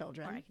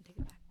great-grandchildren. Or I can take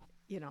it back.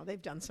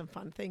 They've done some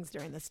fun things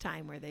during this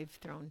time where they've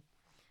thrown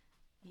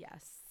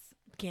Yes.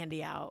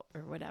 candy out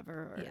or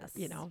whatever, or, Yes.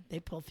 they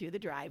pull through the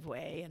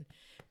driveway and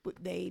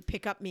they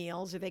pick up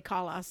meals, or they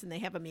call us and they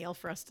have a meal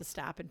for us to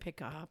stop and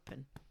pick up.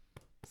 And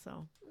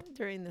so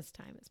during this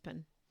time,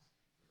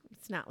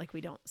 it's not like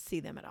we don't see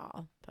them at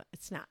all, but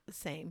it's not the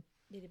same.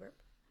 Did he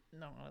burp?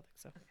 No, I don't think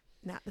so.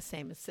 Not the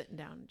same as sitting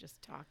down and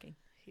just talking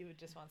He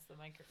just wants the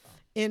microphone.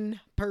 in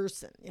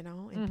person,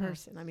 in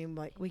person. I mean,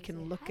 like, we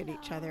can look at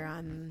each other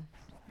on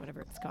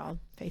whatever it's called,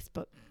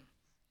 Facebook.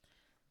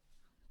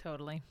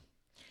 Totally.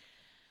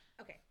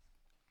 Okay.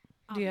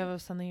 Do you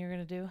have something you're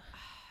going to do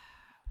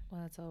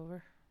when it's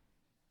over?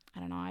 I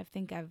don't know. I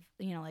think that's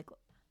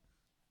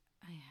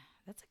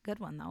a good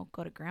one, though.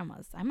 Go to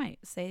Grandma's. I might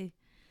say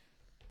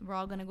we're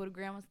all going to go to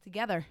Grandma's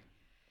together.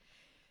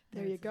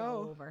 There when you this is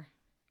all go. over.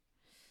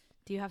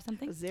 Do you have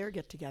something? It was their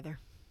get together.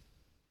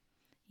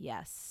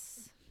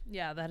 Yes.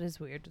 Yeah, that is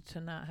weird to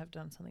not have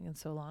done something in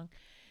so long.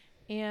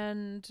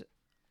 And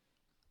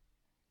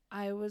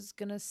I was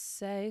going to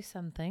say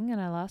something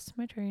and I lost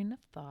my train of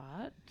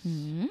thought.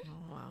 Mm-hmm.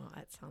 Oh, wow.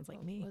 That sounds like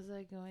What me. was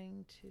I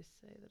going to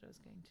say that I was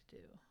going to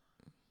do?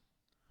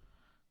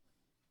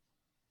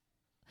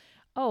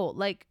 Oh,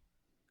 like,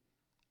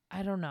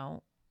 I don't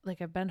know.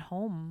 Like, I've been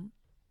home.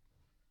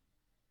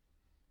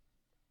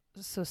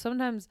 So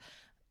sometimes,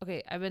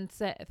 okay, I've been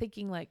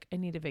thinking, like, I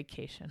need a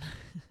vacation.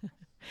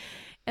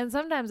 And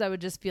sometimes I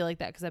would just feel like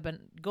that because I've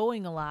been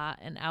going a lot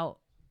and out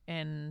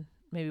and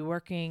maybe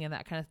working and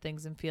that kind of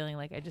things, and feeling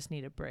like I just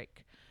need a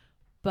break.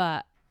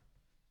 But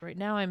right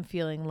now I'm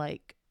feeling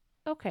like,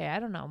 okay, I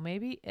don't know.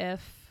 Maybe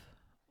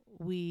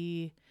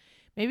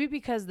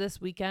because this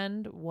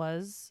weekend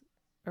was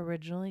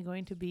originally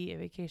going to be a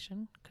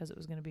vacation because it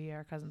was going to be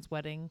our cousin's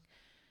wedding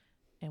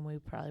and we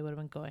probably would have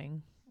been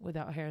going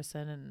without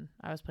Harrison, and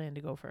I was planning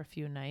to go for a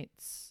few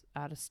nights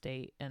out of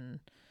state and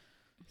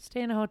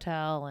stay in a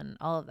hotel and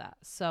all of that.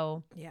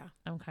 So Yeah.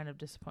 I'm kind of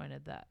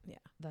disappointed that Yeah.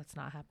 that's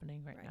not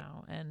happening right Right.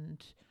 now.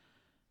 And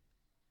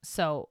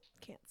so,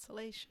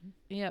 Cancellation.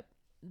 yep,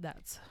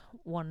 that's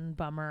one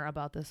bummer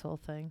about this whole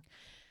thing.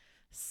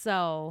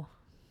 So,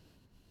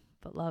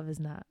 but love is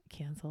not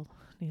canceled.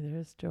 Neither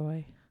is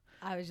joy.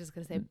 I was just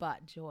gonna say,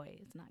 but joy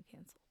is not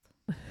canceled.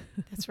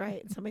 That's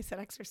right. Somebody said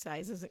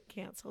exercise isn't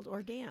canceled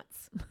or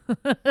dance.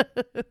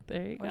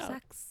 There you Or go.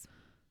 sex.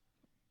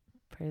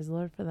 Praise the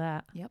Lord for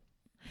that. Yep.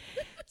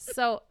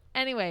 So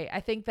anyway, I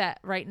think that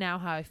right now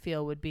how I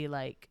feel would be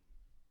like,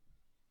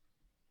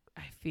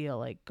 I feel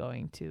like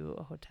going to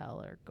a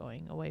hotel or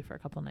going away for a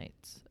couple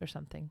nights or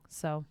something.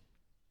 So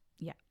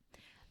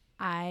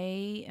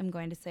I am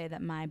going to say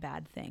that my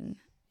bad thing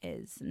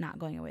is not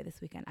going away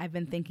this weekend. I've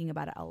been thinking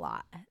about it a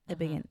lot at the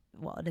begin.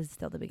 Well, it is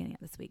still the beginning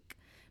of this week,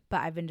 but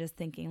I've been just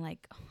thinking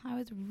like, I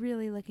was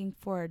really looking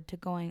forward to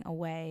going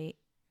away,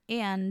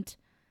 and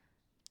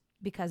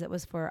because it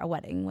was for a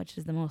wedding, which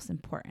is the most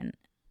important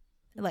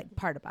like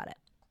part about it,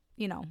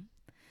 you know,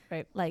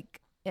 Right. Like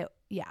it,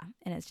 yeah.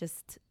 And it's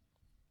just,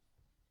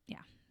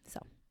 yeah. So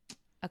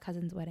a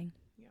cousin's wedding,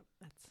 Yep.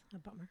 That's a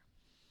bummer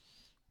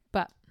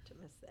but to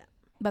miss that.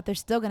 but they're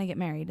still going to get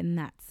married, and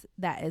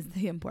that is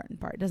the important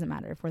part. It doesn't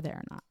matter if we're there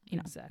or not. You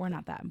know, Exactly. we're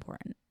not that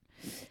important.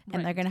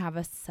 And they're going to have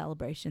a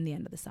celebration the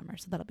end of the summer,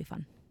 so that'll be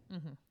fun.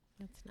 Mm-hmm.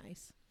 That's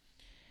nice.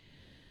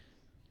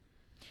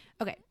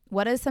 Okay,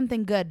 what is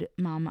something good,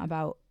 Mom,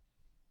 about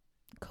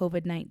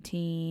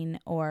COVID-19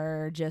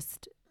 or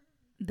just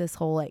this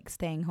whole like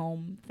staying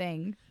home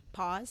thing?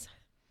 Pause.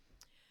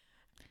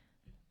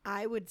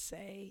 I would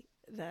say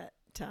that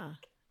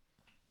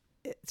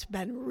it's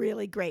been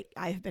really great.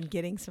 I have been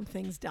getting some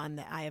things done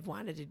that I have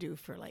wanted to do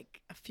for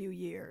like a few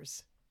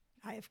years.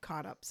 I have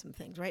caught up some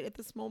things. Right at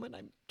this moment,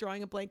 I'm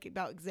drawing a blank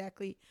about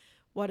exactly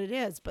what it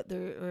is, but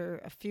there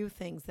are a few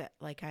things that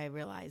like I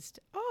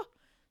realized, oh,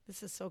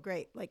 this is so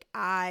great. Like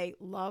I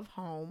love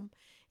home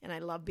and I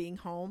love being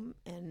home,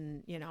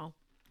 and you know,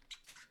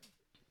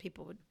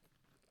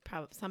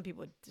 some people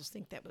would just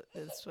think that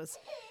this was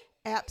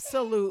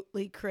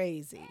absolutely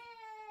crazy.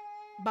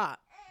 But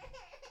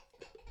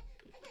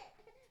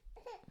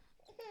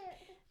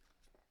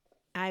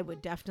I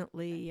would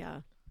definitely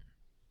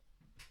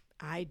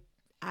I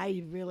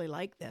really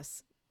like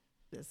this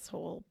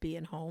whole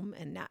being home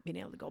and not being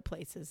able to go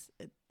places.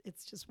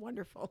 It's just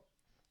wonderful.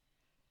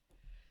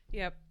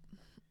 Yep.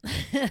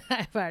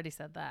 I've already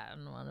said that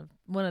in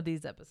one of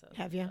these episodes.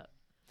 Have you? but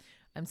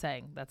I'm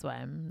saying that's why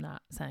I'm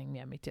not saying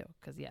yeah, me too.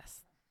 Because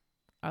yes,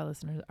 our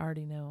listeners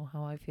already know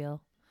how I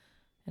feel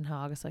and how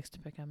August likes to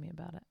pick on me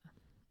about it.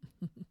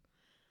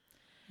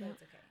 That's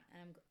okay.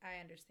 And I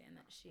understand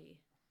that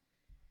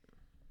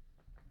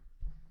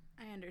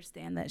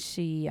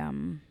she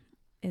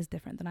is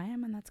different than I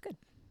am, and that's good.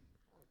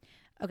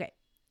 Okay.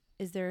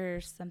 Is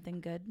there something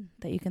good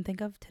that you can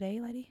think of today,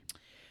 lady?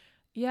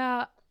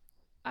 Yeah,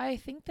 I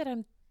think that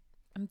I'm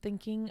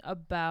thinking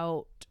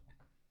about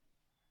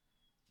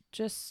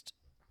just,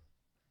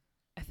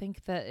 I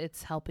think that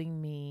it's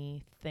helping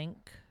me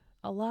think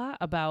a lot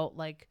about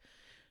like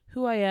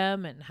who I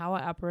am and how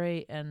I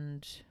operate,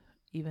 and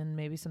even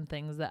maybe some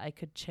things that I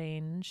could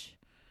change,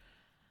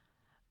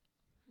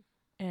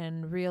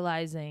 and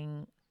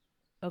realizing,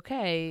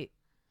 okay,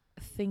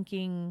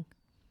 thinking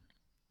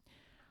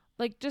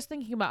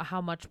about how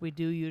much we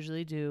do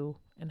usually do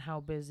and how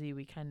busy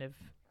we kind of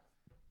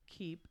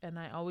keep. And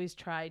I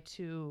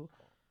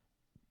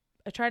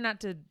try not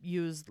to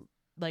use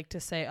like to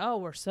say, oh,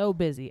 we're so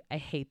busy. I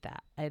hate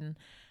that. And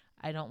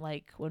I don't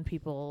like when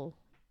people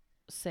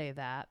say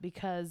that,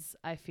 because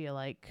I feel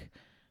like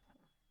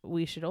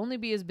we should only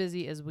be as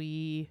busy as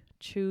we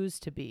choose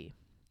to be.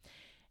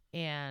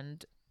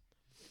 And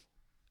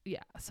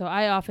yeah, so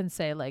I often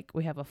say like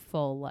we have a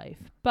full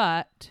life,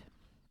 but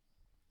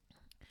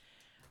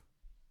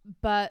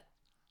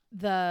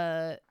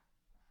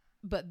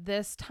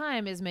this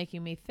time is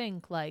making me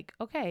think like,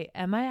 okay,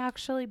 am I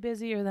actually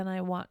busier than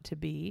I want to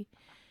be?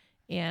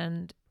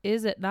 And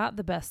is it not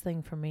the best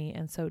thing for me?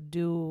 And so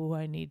do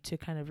I need to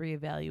kind of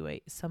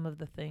reevaluate some of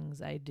the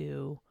things I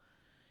do,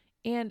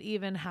 and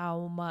even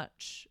how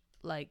much,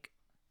 like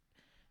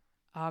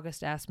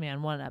August asked me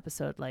on one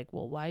episode, like,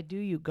 well, why do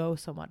you go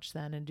so much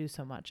then and do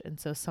so much? And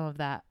so some of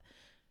that,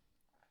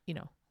 you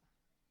know,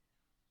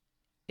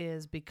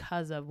 is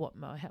because of what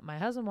my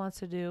husband wants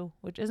to do,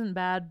 which isn't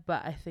bad,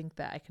 but I think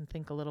that I can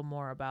think a little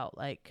more about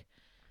like,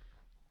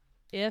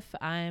 if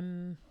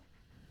I'm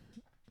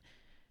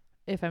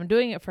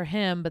doing it for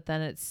him, but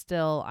then it's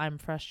still, I'm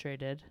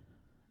frustrated,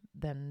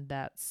 then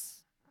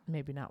that's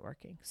maybe not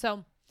working.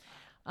 So,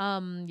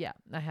 yeah,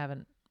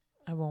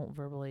 I won't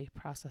verbally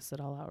process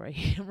it all out right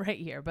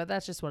here, but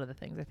that's just one of the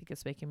things I think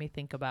it's making me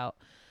think about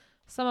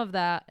some of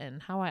that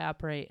and how I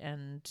operate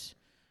and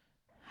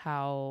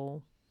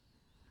how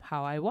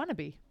I want to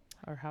be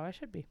or how I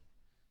should be.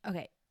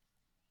 Okay.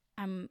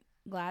 I'm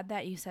glad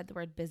that you said the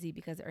word busy,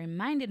 because it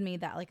reminded me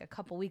that like a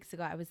couple weeks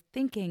ago I was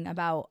thinking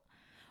about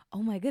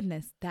oh my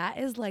goodness, that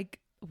is like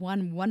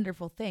one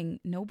wonderful thing.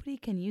 Nobody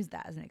can use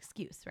that as an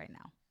excuse right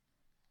now.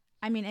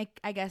 I mean,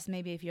 I guess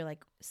maybe if you're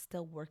like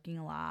still working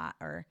a lot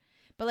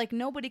but like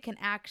nobody can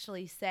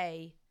actually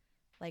say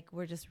like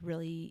we're just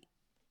really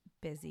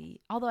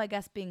busy. Although I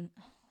guess being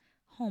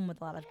home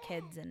with a lot of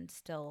kids and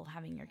still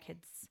having your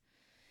kids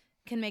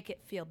can make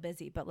it feel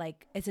busy, but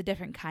like it's a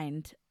different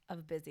kind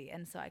of busy.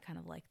 And so I kind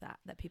of like that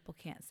people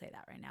can't say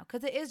that right now,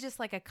 because it is just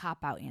like a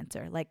cop-out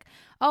answer. Like,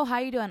 oh, how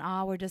you doing?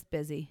 Oh, we're just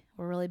busy.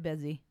 We're really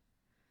busy.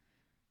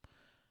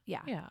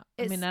 Yeah. Yeah.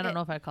 I mean, I don't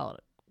know if I call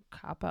it a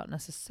cop out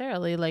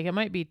necessarily. Like, it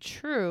might be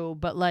true,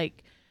 but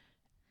like,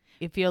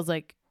 it feels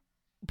like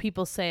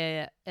people say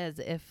it as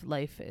if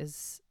life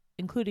is,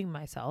 including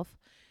myself,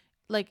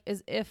 like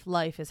as if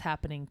life is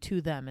happening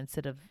to them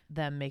instead of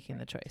them making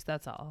the choice.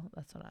 That's all.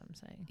 That's what I'm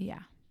saying.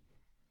 Yeah.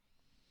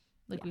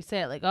 Like we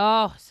say it like,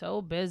 oh,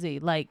 so busy.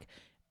 Like,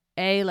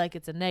 A, like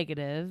it's a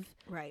negative.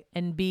 Right.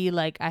 And B,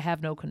 like I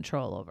have no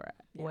control over it.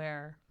 Yeah.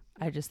 Where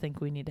I just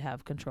think we need to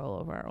have control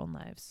over our own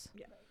lives.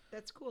 Yeah.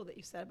 That's cool that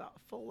you said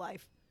about full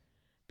life,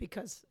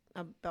 because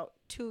about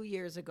 2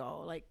 years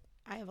ago, like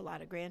I have a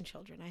lot of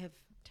grandchildren. I have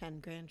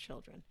 10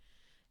 grandchildren,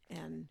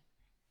 and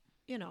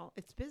you know,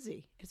 it's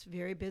busy. It's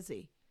very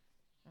busy.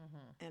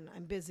 And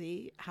I'm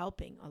busy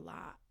helping a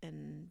lot.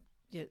 And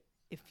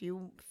if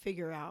you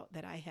figure out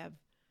that I have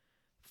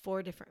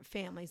 4 different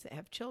families that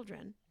have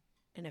children,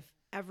 and if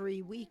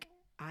every week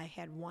I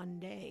had one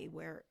day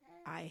where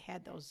I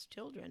had those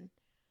children,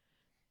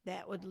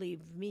 that would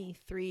leave me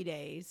 3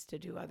 days to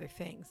do other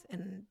things.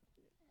 And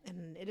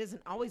it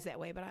isn't always that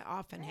way, but I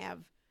often have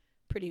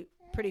pretty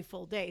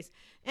full days.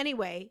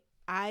 Anyway,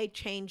 I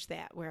changed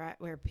that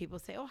where people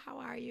say, "Oh, how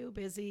are you?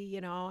 Busy?"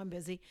 You know, I'm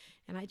busy,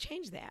 and I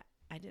changed that.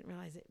 I didn't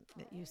realize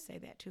that you say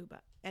that too,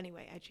 but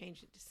anyway, I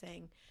changed it to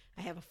saying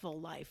I have a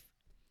full life,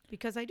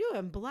 because I do.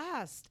 I'm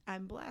blessed. I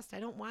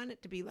don't want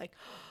it to be like,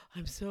 oh,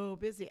 I'm so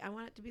busy. I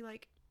want it to be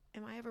like,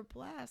 am I ever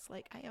blessed?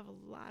 Like, I have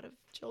a lot of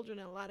children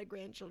and a lot of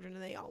grandchildren,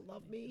 and they all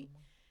love me,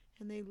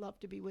 and they love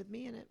to be with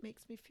me, and it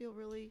makes me feel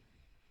really,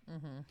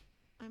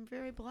 I'm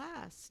very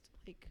blessed,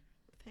 like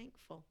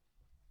thankful.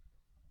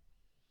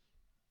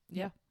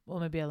 Yeah. Well,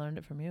 maybe I learned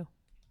it from you.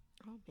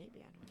 Oh, maybe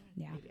I don't know.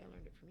 Yeah. Maybe I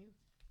learned it from you.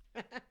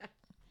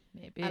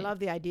 Maybe. I love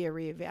the idea of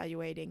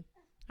reevaluating.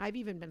 I've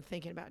even been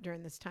thinking about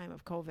during this time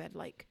of COVID,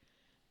 like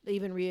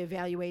even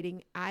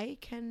reevaluating. I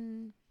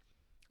can,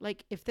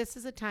 like, if this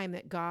is a time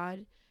that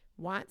God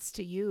wants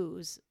to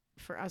use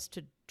for us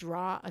to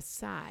draw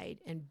aside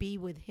and be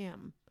with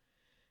him,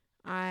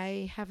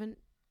 I haven't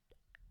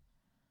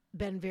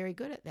been very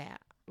good at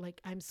that. Like,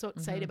 I'm so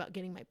excited about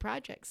getting my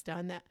projects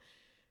done that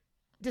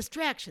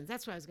distractions,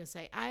 that's what I was going to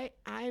say. I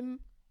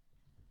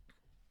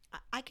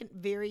can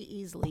very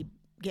easily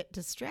get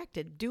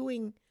distracted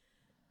doing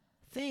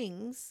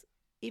things,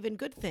 even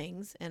good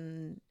things,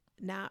 and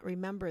not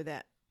remember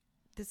that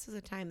this is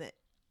a time that,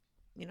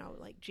 you know,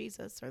 like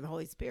Jesus or the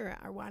Holy Spirit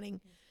are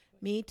wanting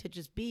me to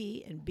just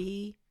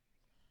be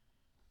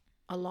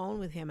alone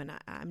with him. And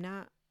I'm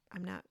not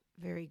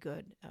very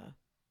good.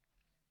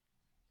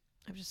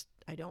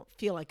 I don't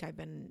feel like I've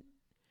been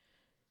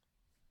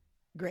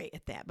great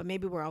at that, but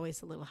maybe we're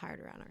always a little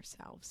harder on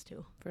ourselves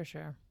too. For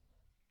sure.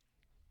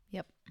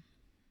 Yep.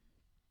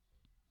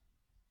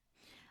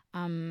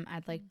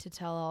 I'd like to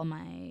tell all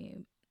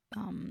my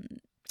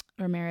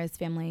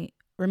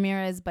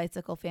Ramirez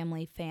Bicycle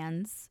Family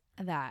fans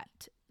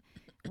that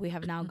we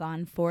have now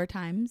gone 4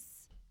 times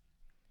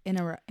in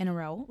a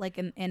row, like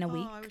in a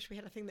week. I wish we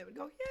had a thing that would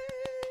go,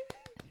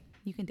 yay!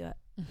 You can do it.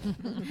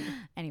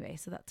 Anyway,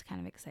 so that's kind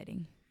of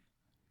exciting.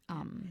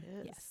 It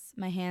is. Yes,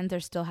 my hands are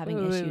still having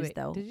issues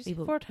though. Did you say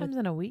Even 4 times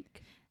in a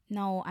week?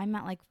 No, I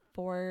meant like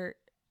 4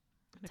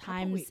 In a couple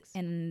times weeks.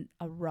 in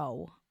a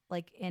row,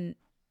 like in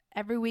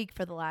every week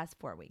for the last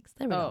 4 weeks.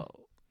 There we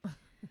go. Oh,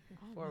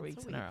 4 once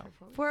weeks in a week row.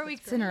 for 4 weeks. 4 That's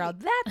weeks in a row.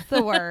 great. That's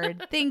the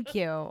word. Thank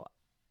you.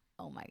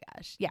 Oh my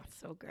gosh. Yeah, That's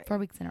so great. 4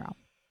 weeks in a row.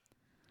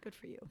 Good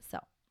for you. So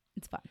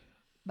it's fun.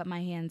 But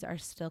my hands are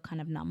still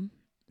kind of numb.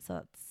 So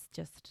it's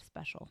just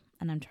special.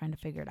 And I'm trying to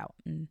figure it out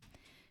and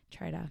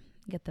try to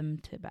get them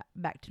to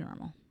back to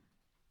normal.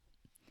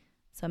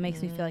 So it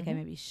makes me feel like I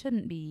maybe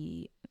shouldn't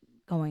be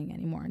going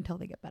anymore until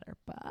they get better.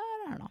 But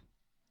I don't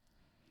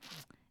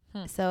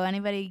know. So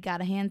anybody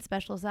got a hand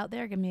specialist out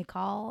there, give me a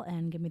call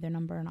and give me their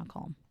number and I'll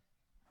call them.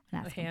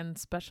 And A ask 'em. hand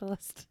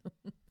specialist.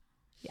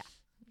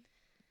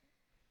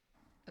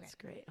 That's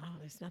great. Oh,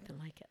 there's nothing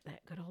like it.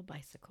 That good old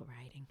bicycle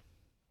riding.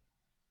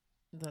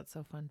 That's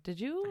so fun.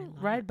 Did I you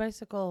love ride it.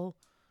 bicycle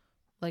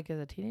like as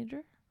a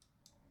teenager?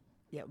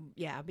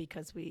 Yeah,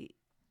 because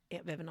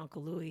Aunt Viv and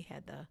Uncle Louie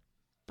had the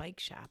bike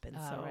shop, and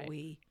Oh, so right.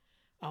 we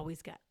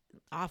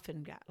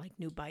often got like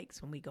new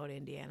bikes when we go to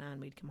Indiana, and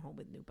we'd come home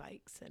with new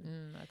bikes,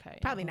 and Okay.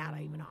 probably not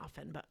even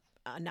often, but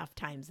enough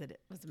times that it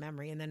was a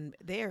memory. And then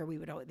there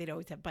they'd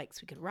always have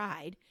bikes we could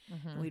ride.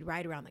 Mm-hmm. And we'd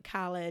ride around the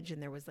college,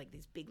 and there was like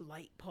these big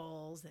light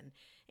poles, and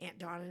Aunt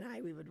Dawn and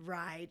I, we would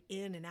ride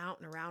in and out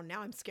and around.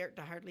 Now I'm scared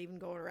to hardly even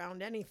go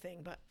around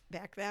anything, but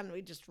back then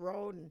we just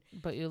rode. And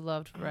But you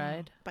loved to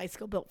ride.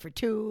 bicycle built for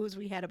twos.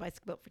 We had a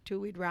bicycle built for two.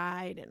 We'd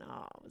ride, and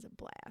it was a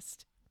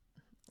blast.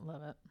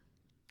 Love it.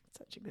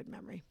 Such a good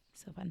memory.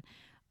 So fun.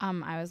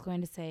 I was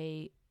going to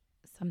say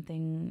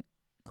something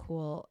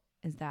cool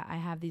is that I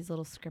have these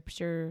little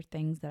scripture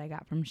things that I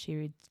got from She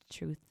Reads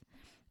Truth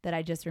that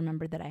I just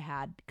remembered that I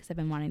had because I've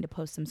been wanting to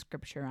post some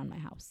scripture on my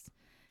house.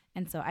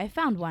 And so I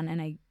found one,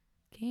 and I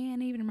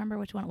can't even remember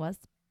which one it was,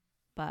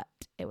 but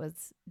it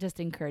was just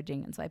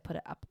encouraging. And so I put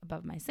it up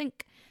above my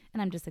sink,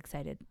 and I'm just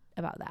excited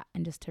about that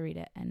and just to read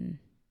it and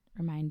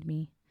remind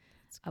me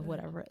of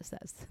whatever it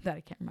says that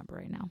I can't remember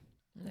right now.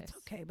 That's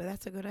okay, but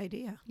that's a good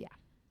idea. Yeah.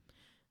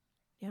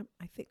 Yep.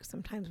 I think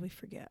sometimes we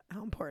forget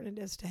how important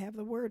it is to have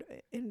the word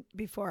in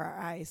before our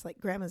eyes. Like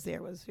Grandma's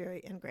there was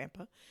and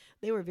Grandpa,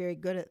 they were very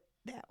good at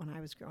that when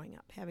I was growing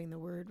up, having the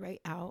word right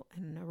out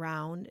and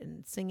around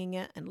and singing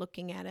it and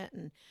looking at it.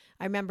 And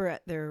I remember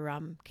at their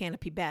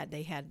canopy bed,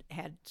 they had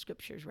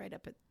scriptures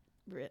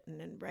written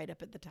and right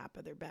up at the top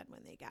of their bed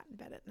when they got in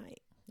bed at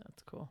night.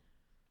 That's cool.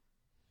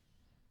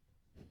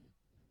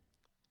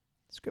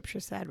 Scripture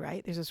said,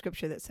 right? There's a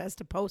scripture that says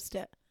to post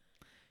it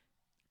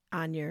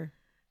on your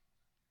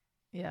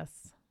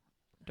Yes.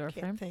 Door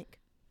can't frame. think.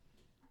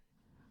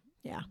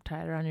 Yeah.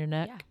 Tie it around your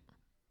neck.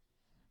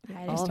 Yeah.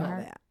 I I just just all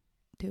heart. that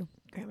too.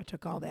 Grandma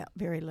took all that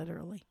very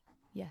literally.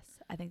 Yes,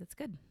 I think that's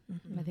good.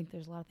 Mm-hmm. And I think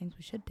there's a lot of things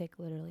we should take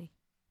literally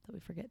that we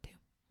forget to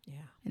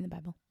Yeah. in the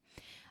Bible.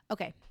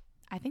 Okay,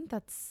 I think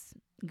that's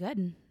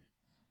good.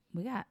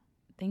 We got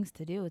things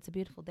to do. It's a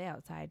beautiful day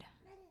outside.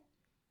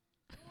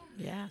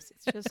 Yes,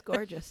 it's just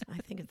gorgeous. I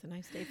think it's a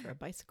nice day for a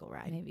bicycle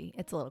ride. Maybe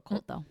it's a little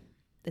cold though.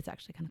 It's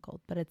actually kind of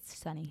cold, but it's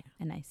sunny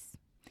and nice.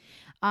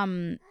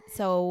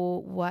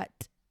 So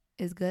what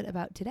is good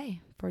about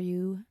today for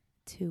you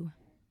too?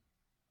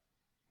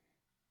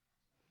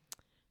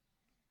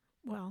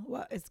 Well,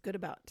 what is good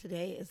about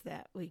today is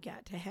that we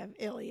got to have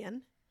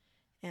Ilian,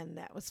 and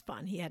that was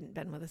fun. He hadn't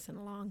been with us in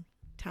a long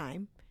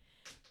time,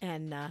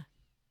 and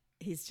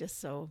he's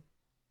just so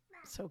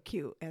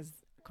cute. As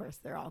of course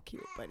they're all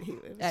cute, but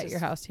it was At just, your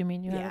house, you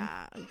mean you have him?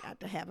 Yeah, I got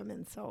to have him,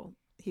 and so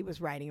he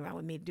was riding around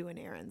with me doing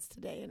errands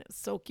today, and it was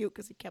so cute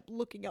because he kept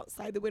looking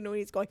outside the window, and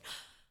he's going.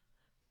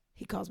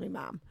 He calls me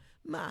Mom,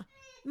 Ma,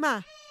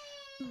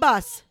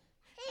 bus.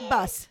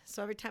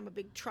 So every time a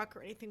big truck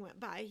or anything went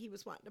by, he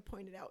was wanting to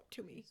point it out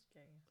to me.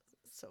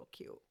 So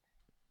cute.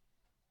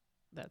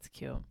 That's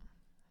cute.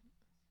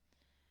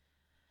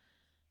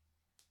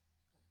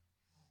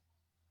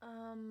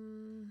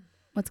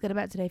 What's good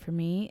about today for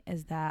me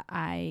is that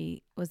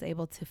I was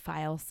able to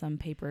file some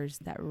papers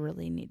that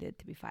really needed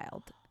to be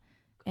filed.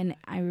 And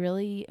I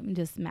really am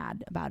just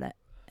mad about it.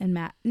 And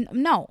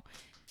no,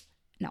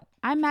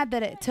 I'm mad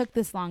that it took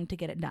this long to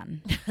get it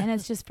done. And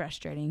it's just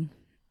frustrating.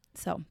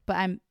 So, but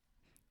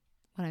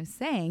what I'm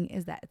saying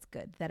is that it's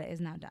good that it is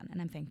now done.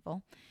 And I'm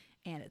thankful.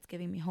 And it's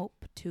giving me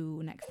hope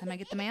to next time I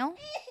get the mail.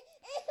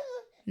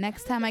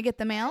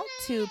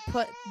 To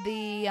put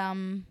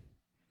the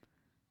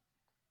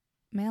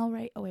mail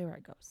right away where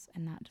it goes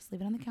and not just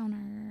leave it on the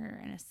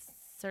counter in a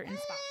certain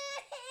spot.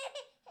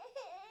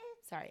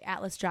 Sorry,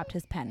 Atlas dropped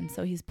his pen,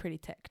 so he's pretty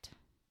ticked.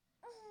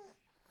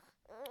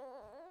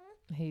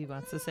 He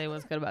wants to say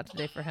what's good about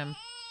today for him.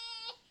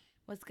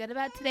 What's good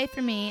about today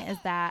for me is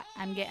that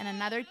I'm getting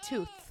another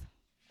tooth.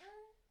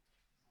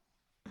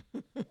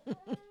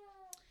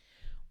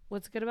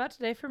 What's good about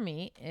today for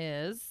me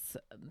is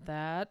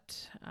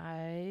that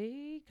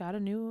I got a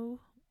new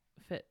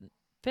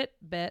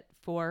Fitbit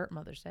for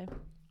Mother's Day.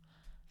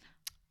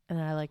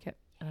 And I like it.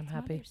 And I'm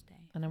happy. Mother's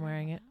Day. And I'm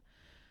wearing it.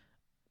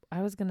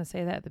 I was going to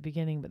say that at the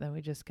beginning, but then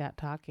we just got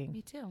talking.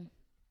 Me too.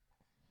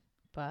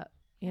 But,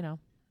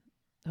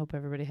 hope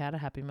everybody had a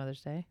happy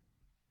Mother's Day.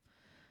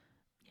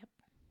 Yep.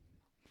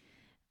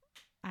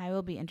 I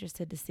will be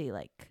interested to see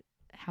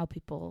how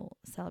people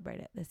celebrate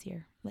it this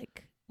year.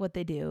 Like what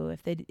they do,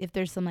 if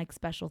there's some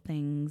special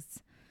things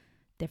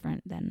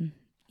different than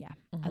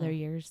other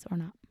years or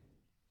not.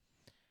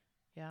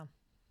 Yeah.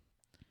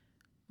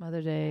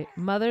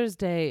 Mother's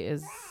Day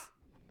is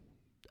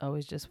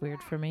always just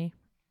weird for me.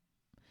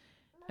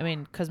 I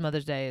mean, because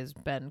Mother's Day has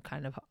been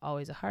kind of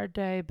always a hard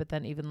day, but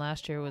then even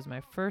last year was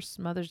my first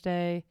Mother's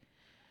Day.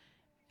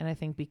 And I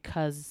think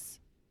because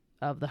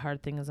of the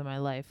hard things in my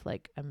life,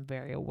 I'm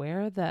very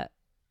aware that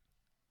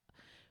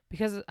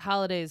because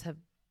holidays have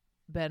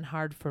been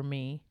hard for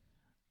me,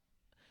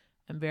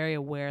 I'm very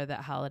aware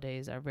that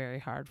holidays are very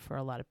hard for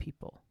a lot of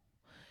people.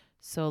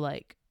 So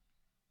I'm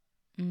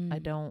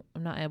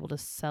not able to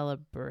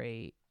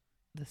celebrate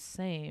the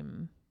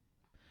same,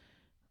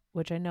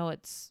 which I know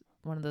it's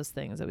one of those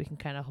things that we can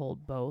kind of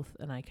hold both,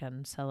 and I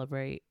can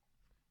celebrate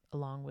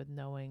along with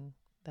knowing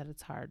that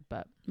it's hard.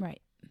 But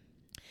right.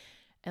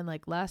 And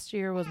last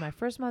year was my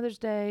first Mother's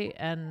Day,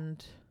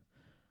 and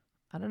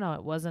I don't know,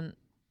 it wasn't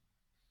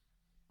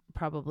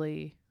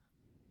probably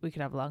we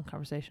could have a long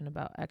conversation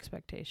about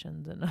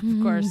expectations. And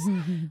of course,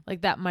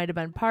 like that might have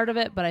been part of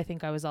it, but I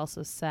think I was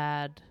also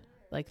sad,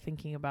 like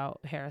thinking about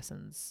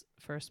Harrison's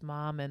first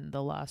mom and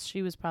the loss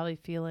she was probably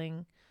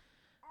feeling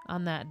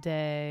on that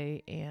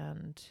day.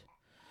 And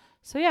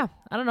so, yeah,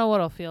 I don't know what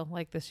I'll feel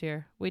like this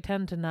year. We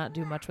tend to not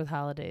do much with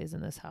holidays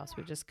in this house.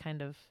 We just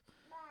kind of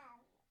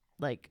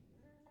like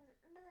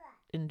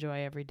enjoy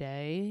every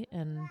day,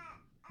 and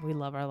we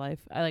love our life.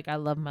 I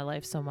love my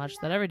life so much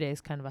that every day is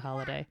kind of a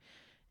holiday,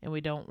 and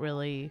we don't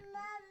really.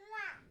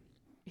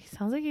 He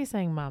sounds like he's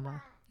saying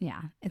 "mama."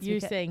 Yeah, You're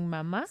saying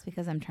 "mama." It's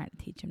because I'm trying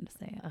to teach him to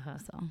say it. Uh-huh.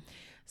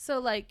 So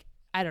like,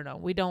 I don't know.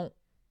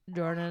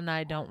 Jordan and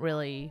I don't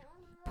really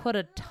put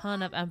a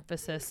ton of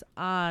emphasis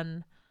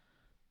on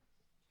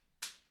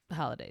the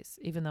holidays,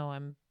 even though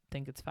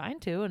think it's fine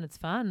too, and it's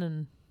fun,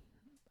 and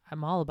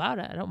I'm all about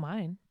it. I don't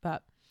mind,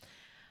 but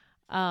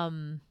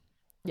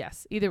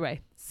yes, either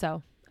way.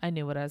 So I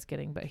knew what I was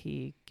getting, but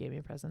he gave me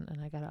a present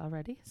and I got it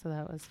already. So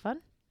that was fun.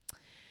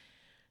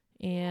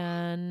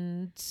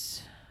 And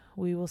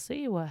we will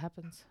see what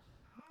happens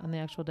on the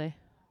actual day.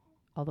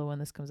 Although when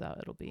this comes out,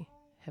 it'll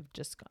have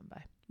just gone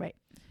by. Right.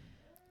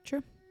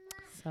 True.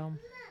 So,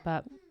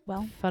 but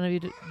well, fun of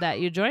you that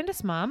you joined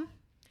us, Mom.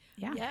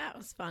 Yeah. Yeah, it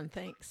was fun.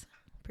 Thanks.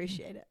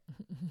 Appreciate it.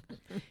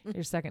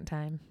 Your second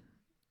time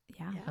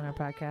Yeah. on our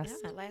podcast.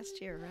 Yeah,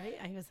 last year, right?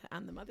 I was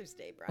on the Mother's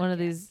Day broadcast. One of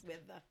these with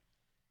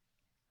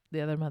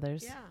the other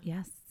mothers. yeah.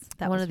 Yes.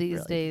 One was of these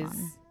really days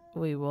fun.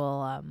 we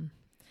will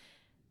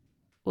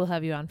we'll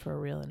have you on for a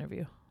real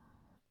interview.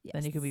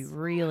 Then you can be Yes.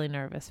 really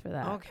nervous for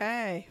that.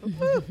 Okay.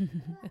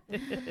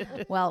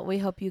 Well, we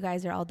hope you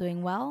guys are all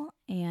doing well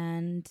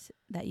and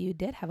that you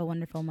did have a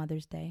wonderful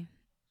Mother's Day.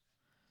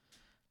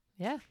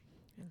 Yeah.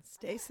 And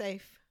stay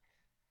safe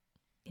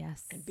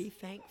Yes. and be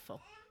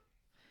thankful.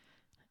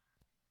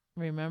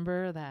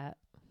 Remember that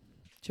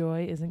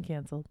joy isn't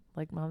canceled,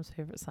 like Mom's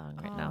favorite song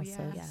right now. Yes.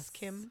 So Yes.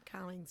 Kim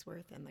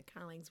Collingsworth and the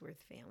Collingsworth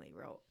family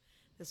wrote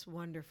this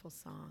wonderful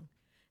song.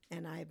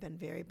 And I've been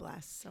very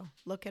blessed. So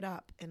look it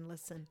up and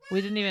listen.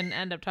 we didn't even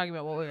end up talking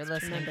about what we were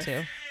listening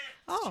to.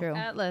 Oh, True.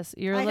 Atlas,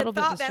 you're I a little had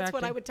bit thought distracted. that's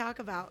what I would talk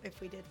about if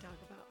we did talk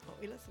about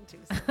what we listened to.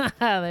 So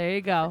There you I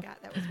go.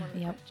 forgot that was one of the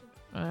Yep. questions.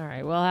 All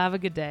right. Well, have a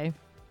good day.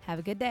 Have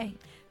a good day.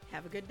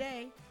 Have a good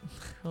day.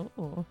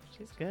 Oh,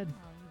 she's good.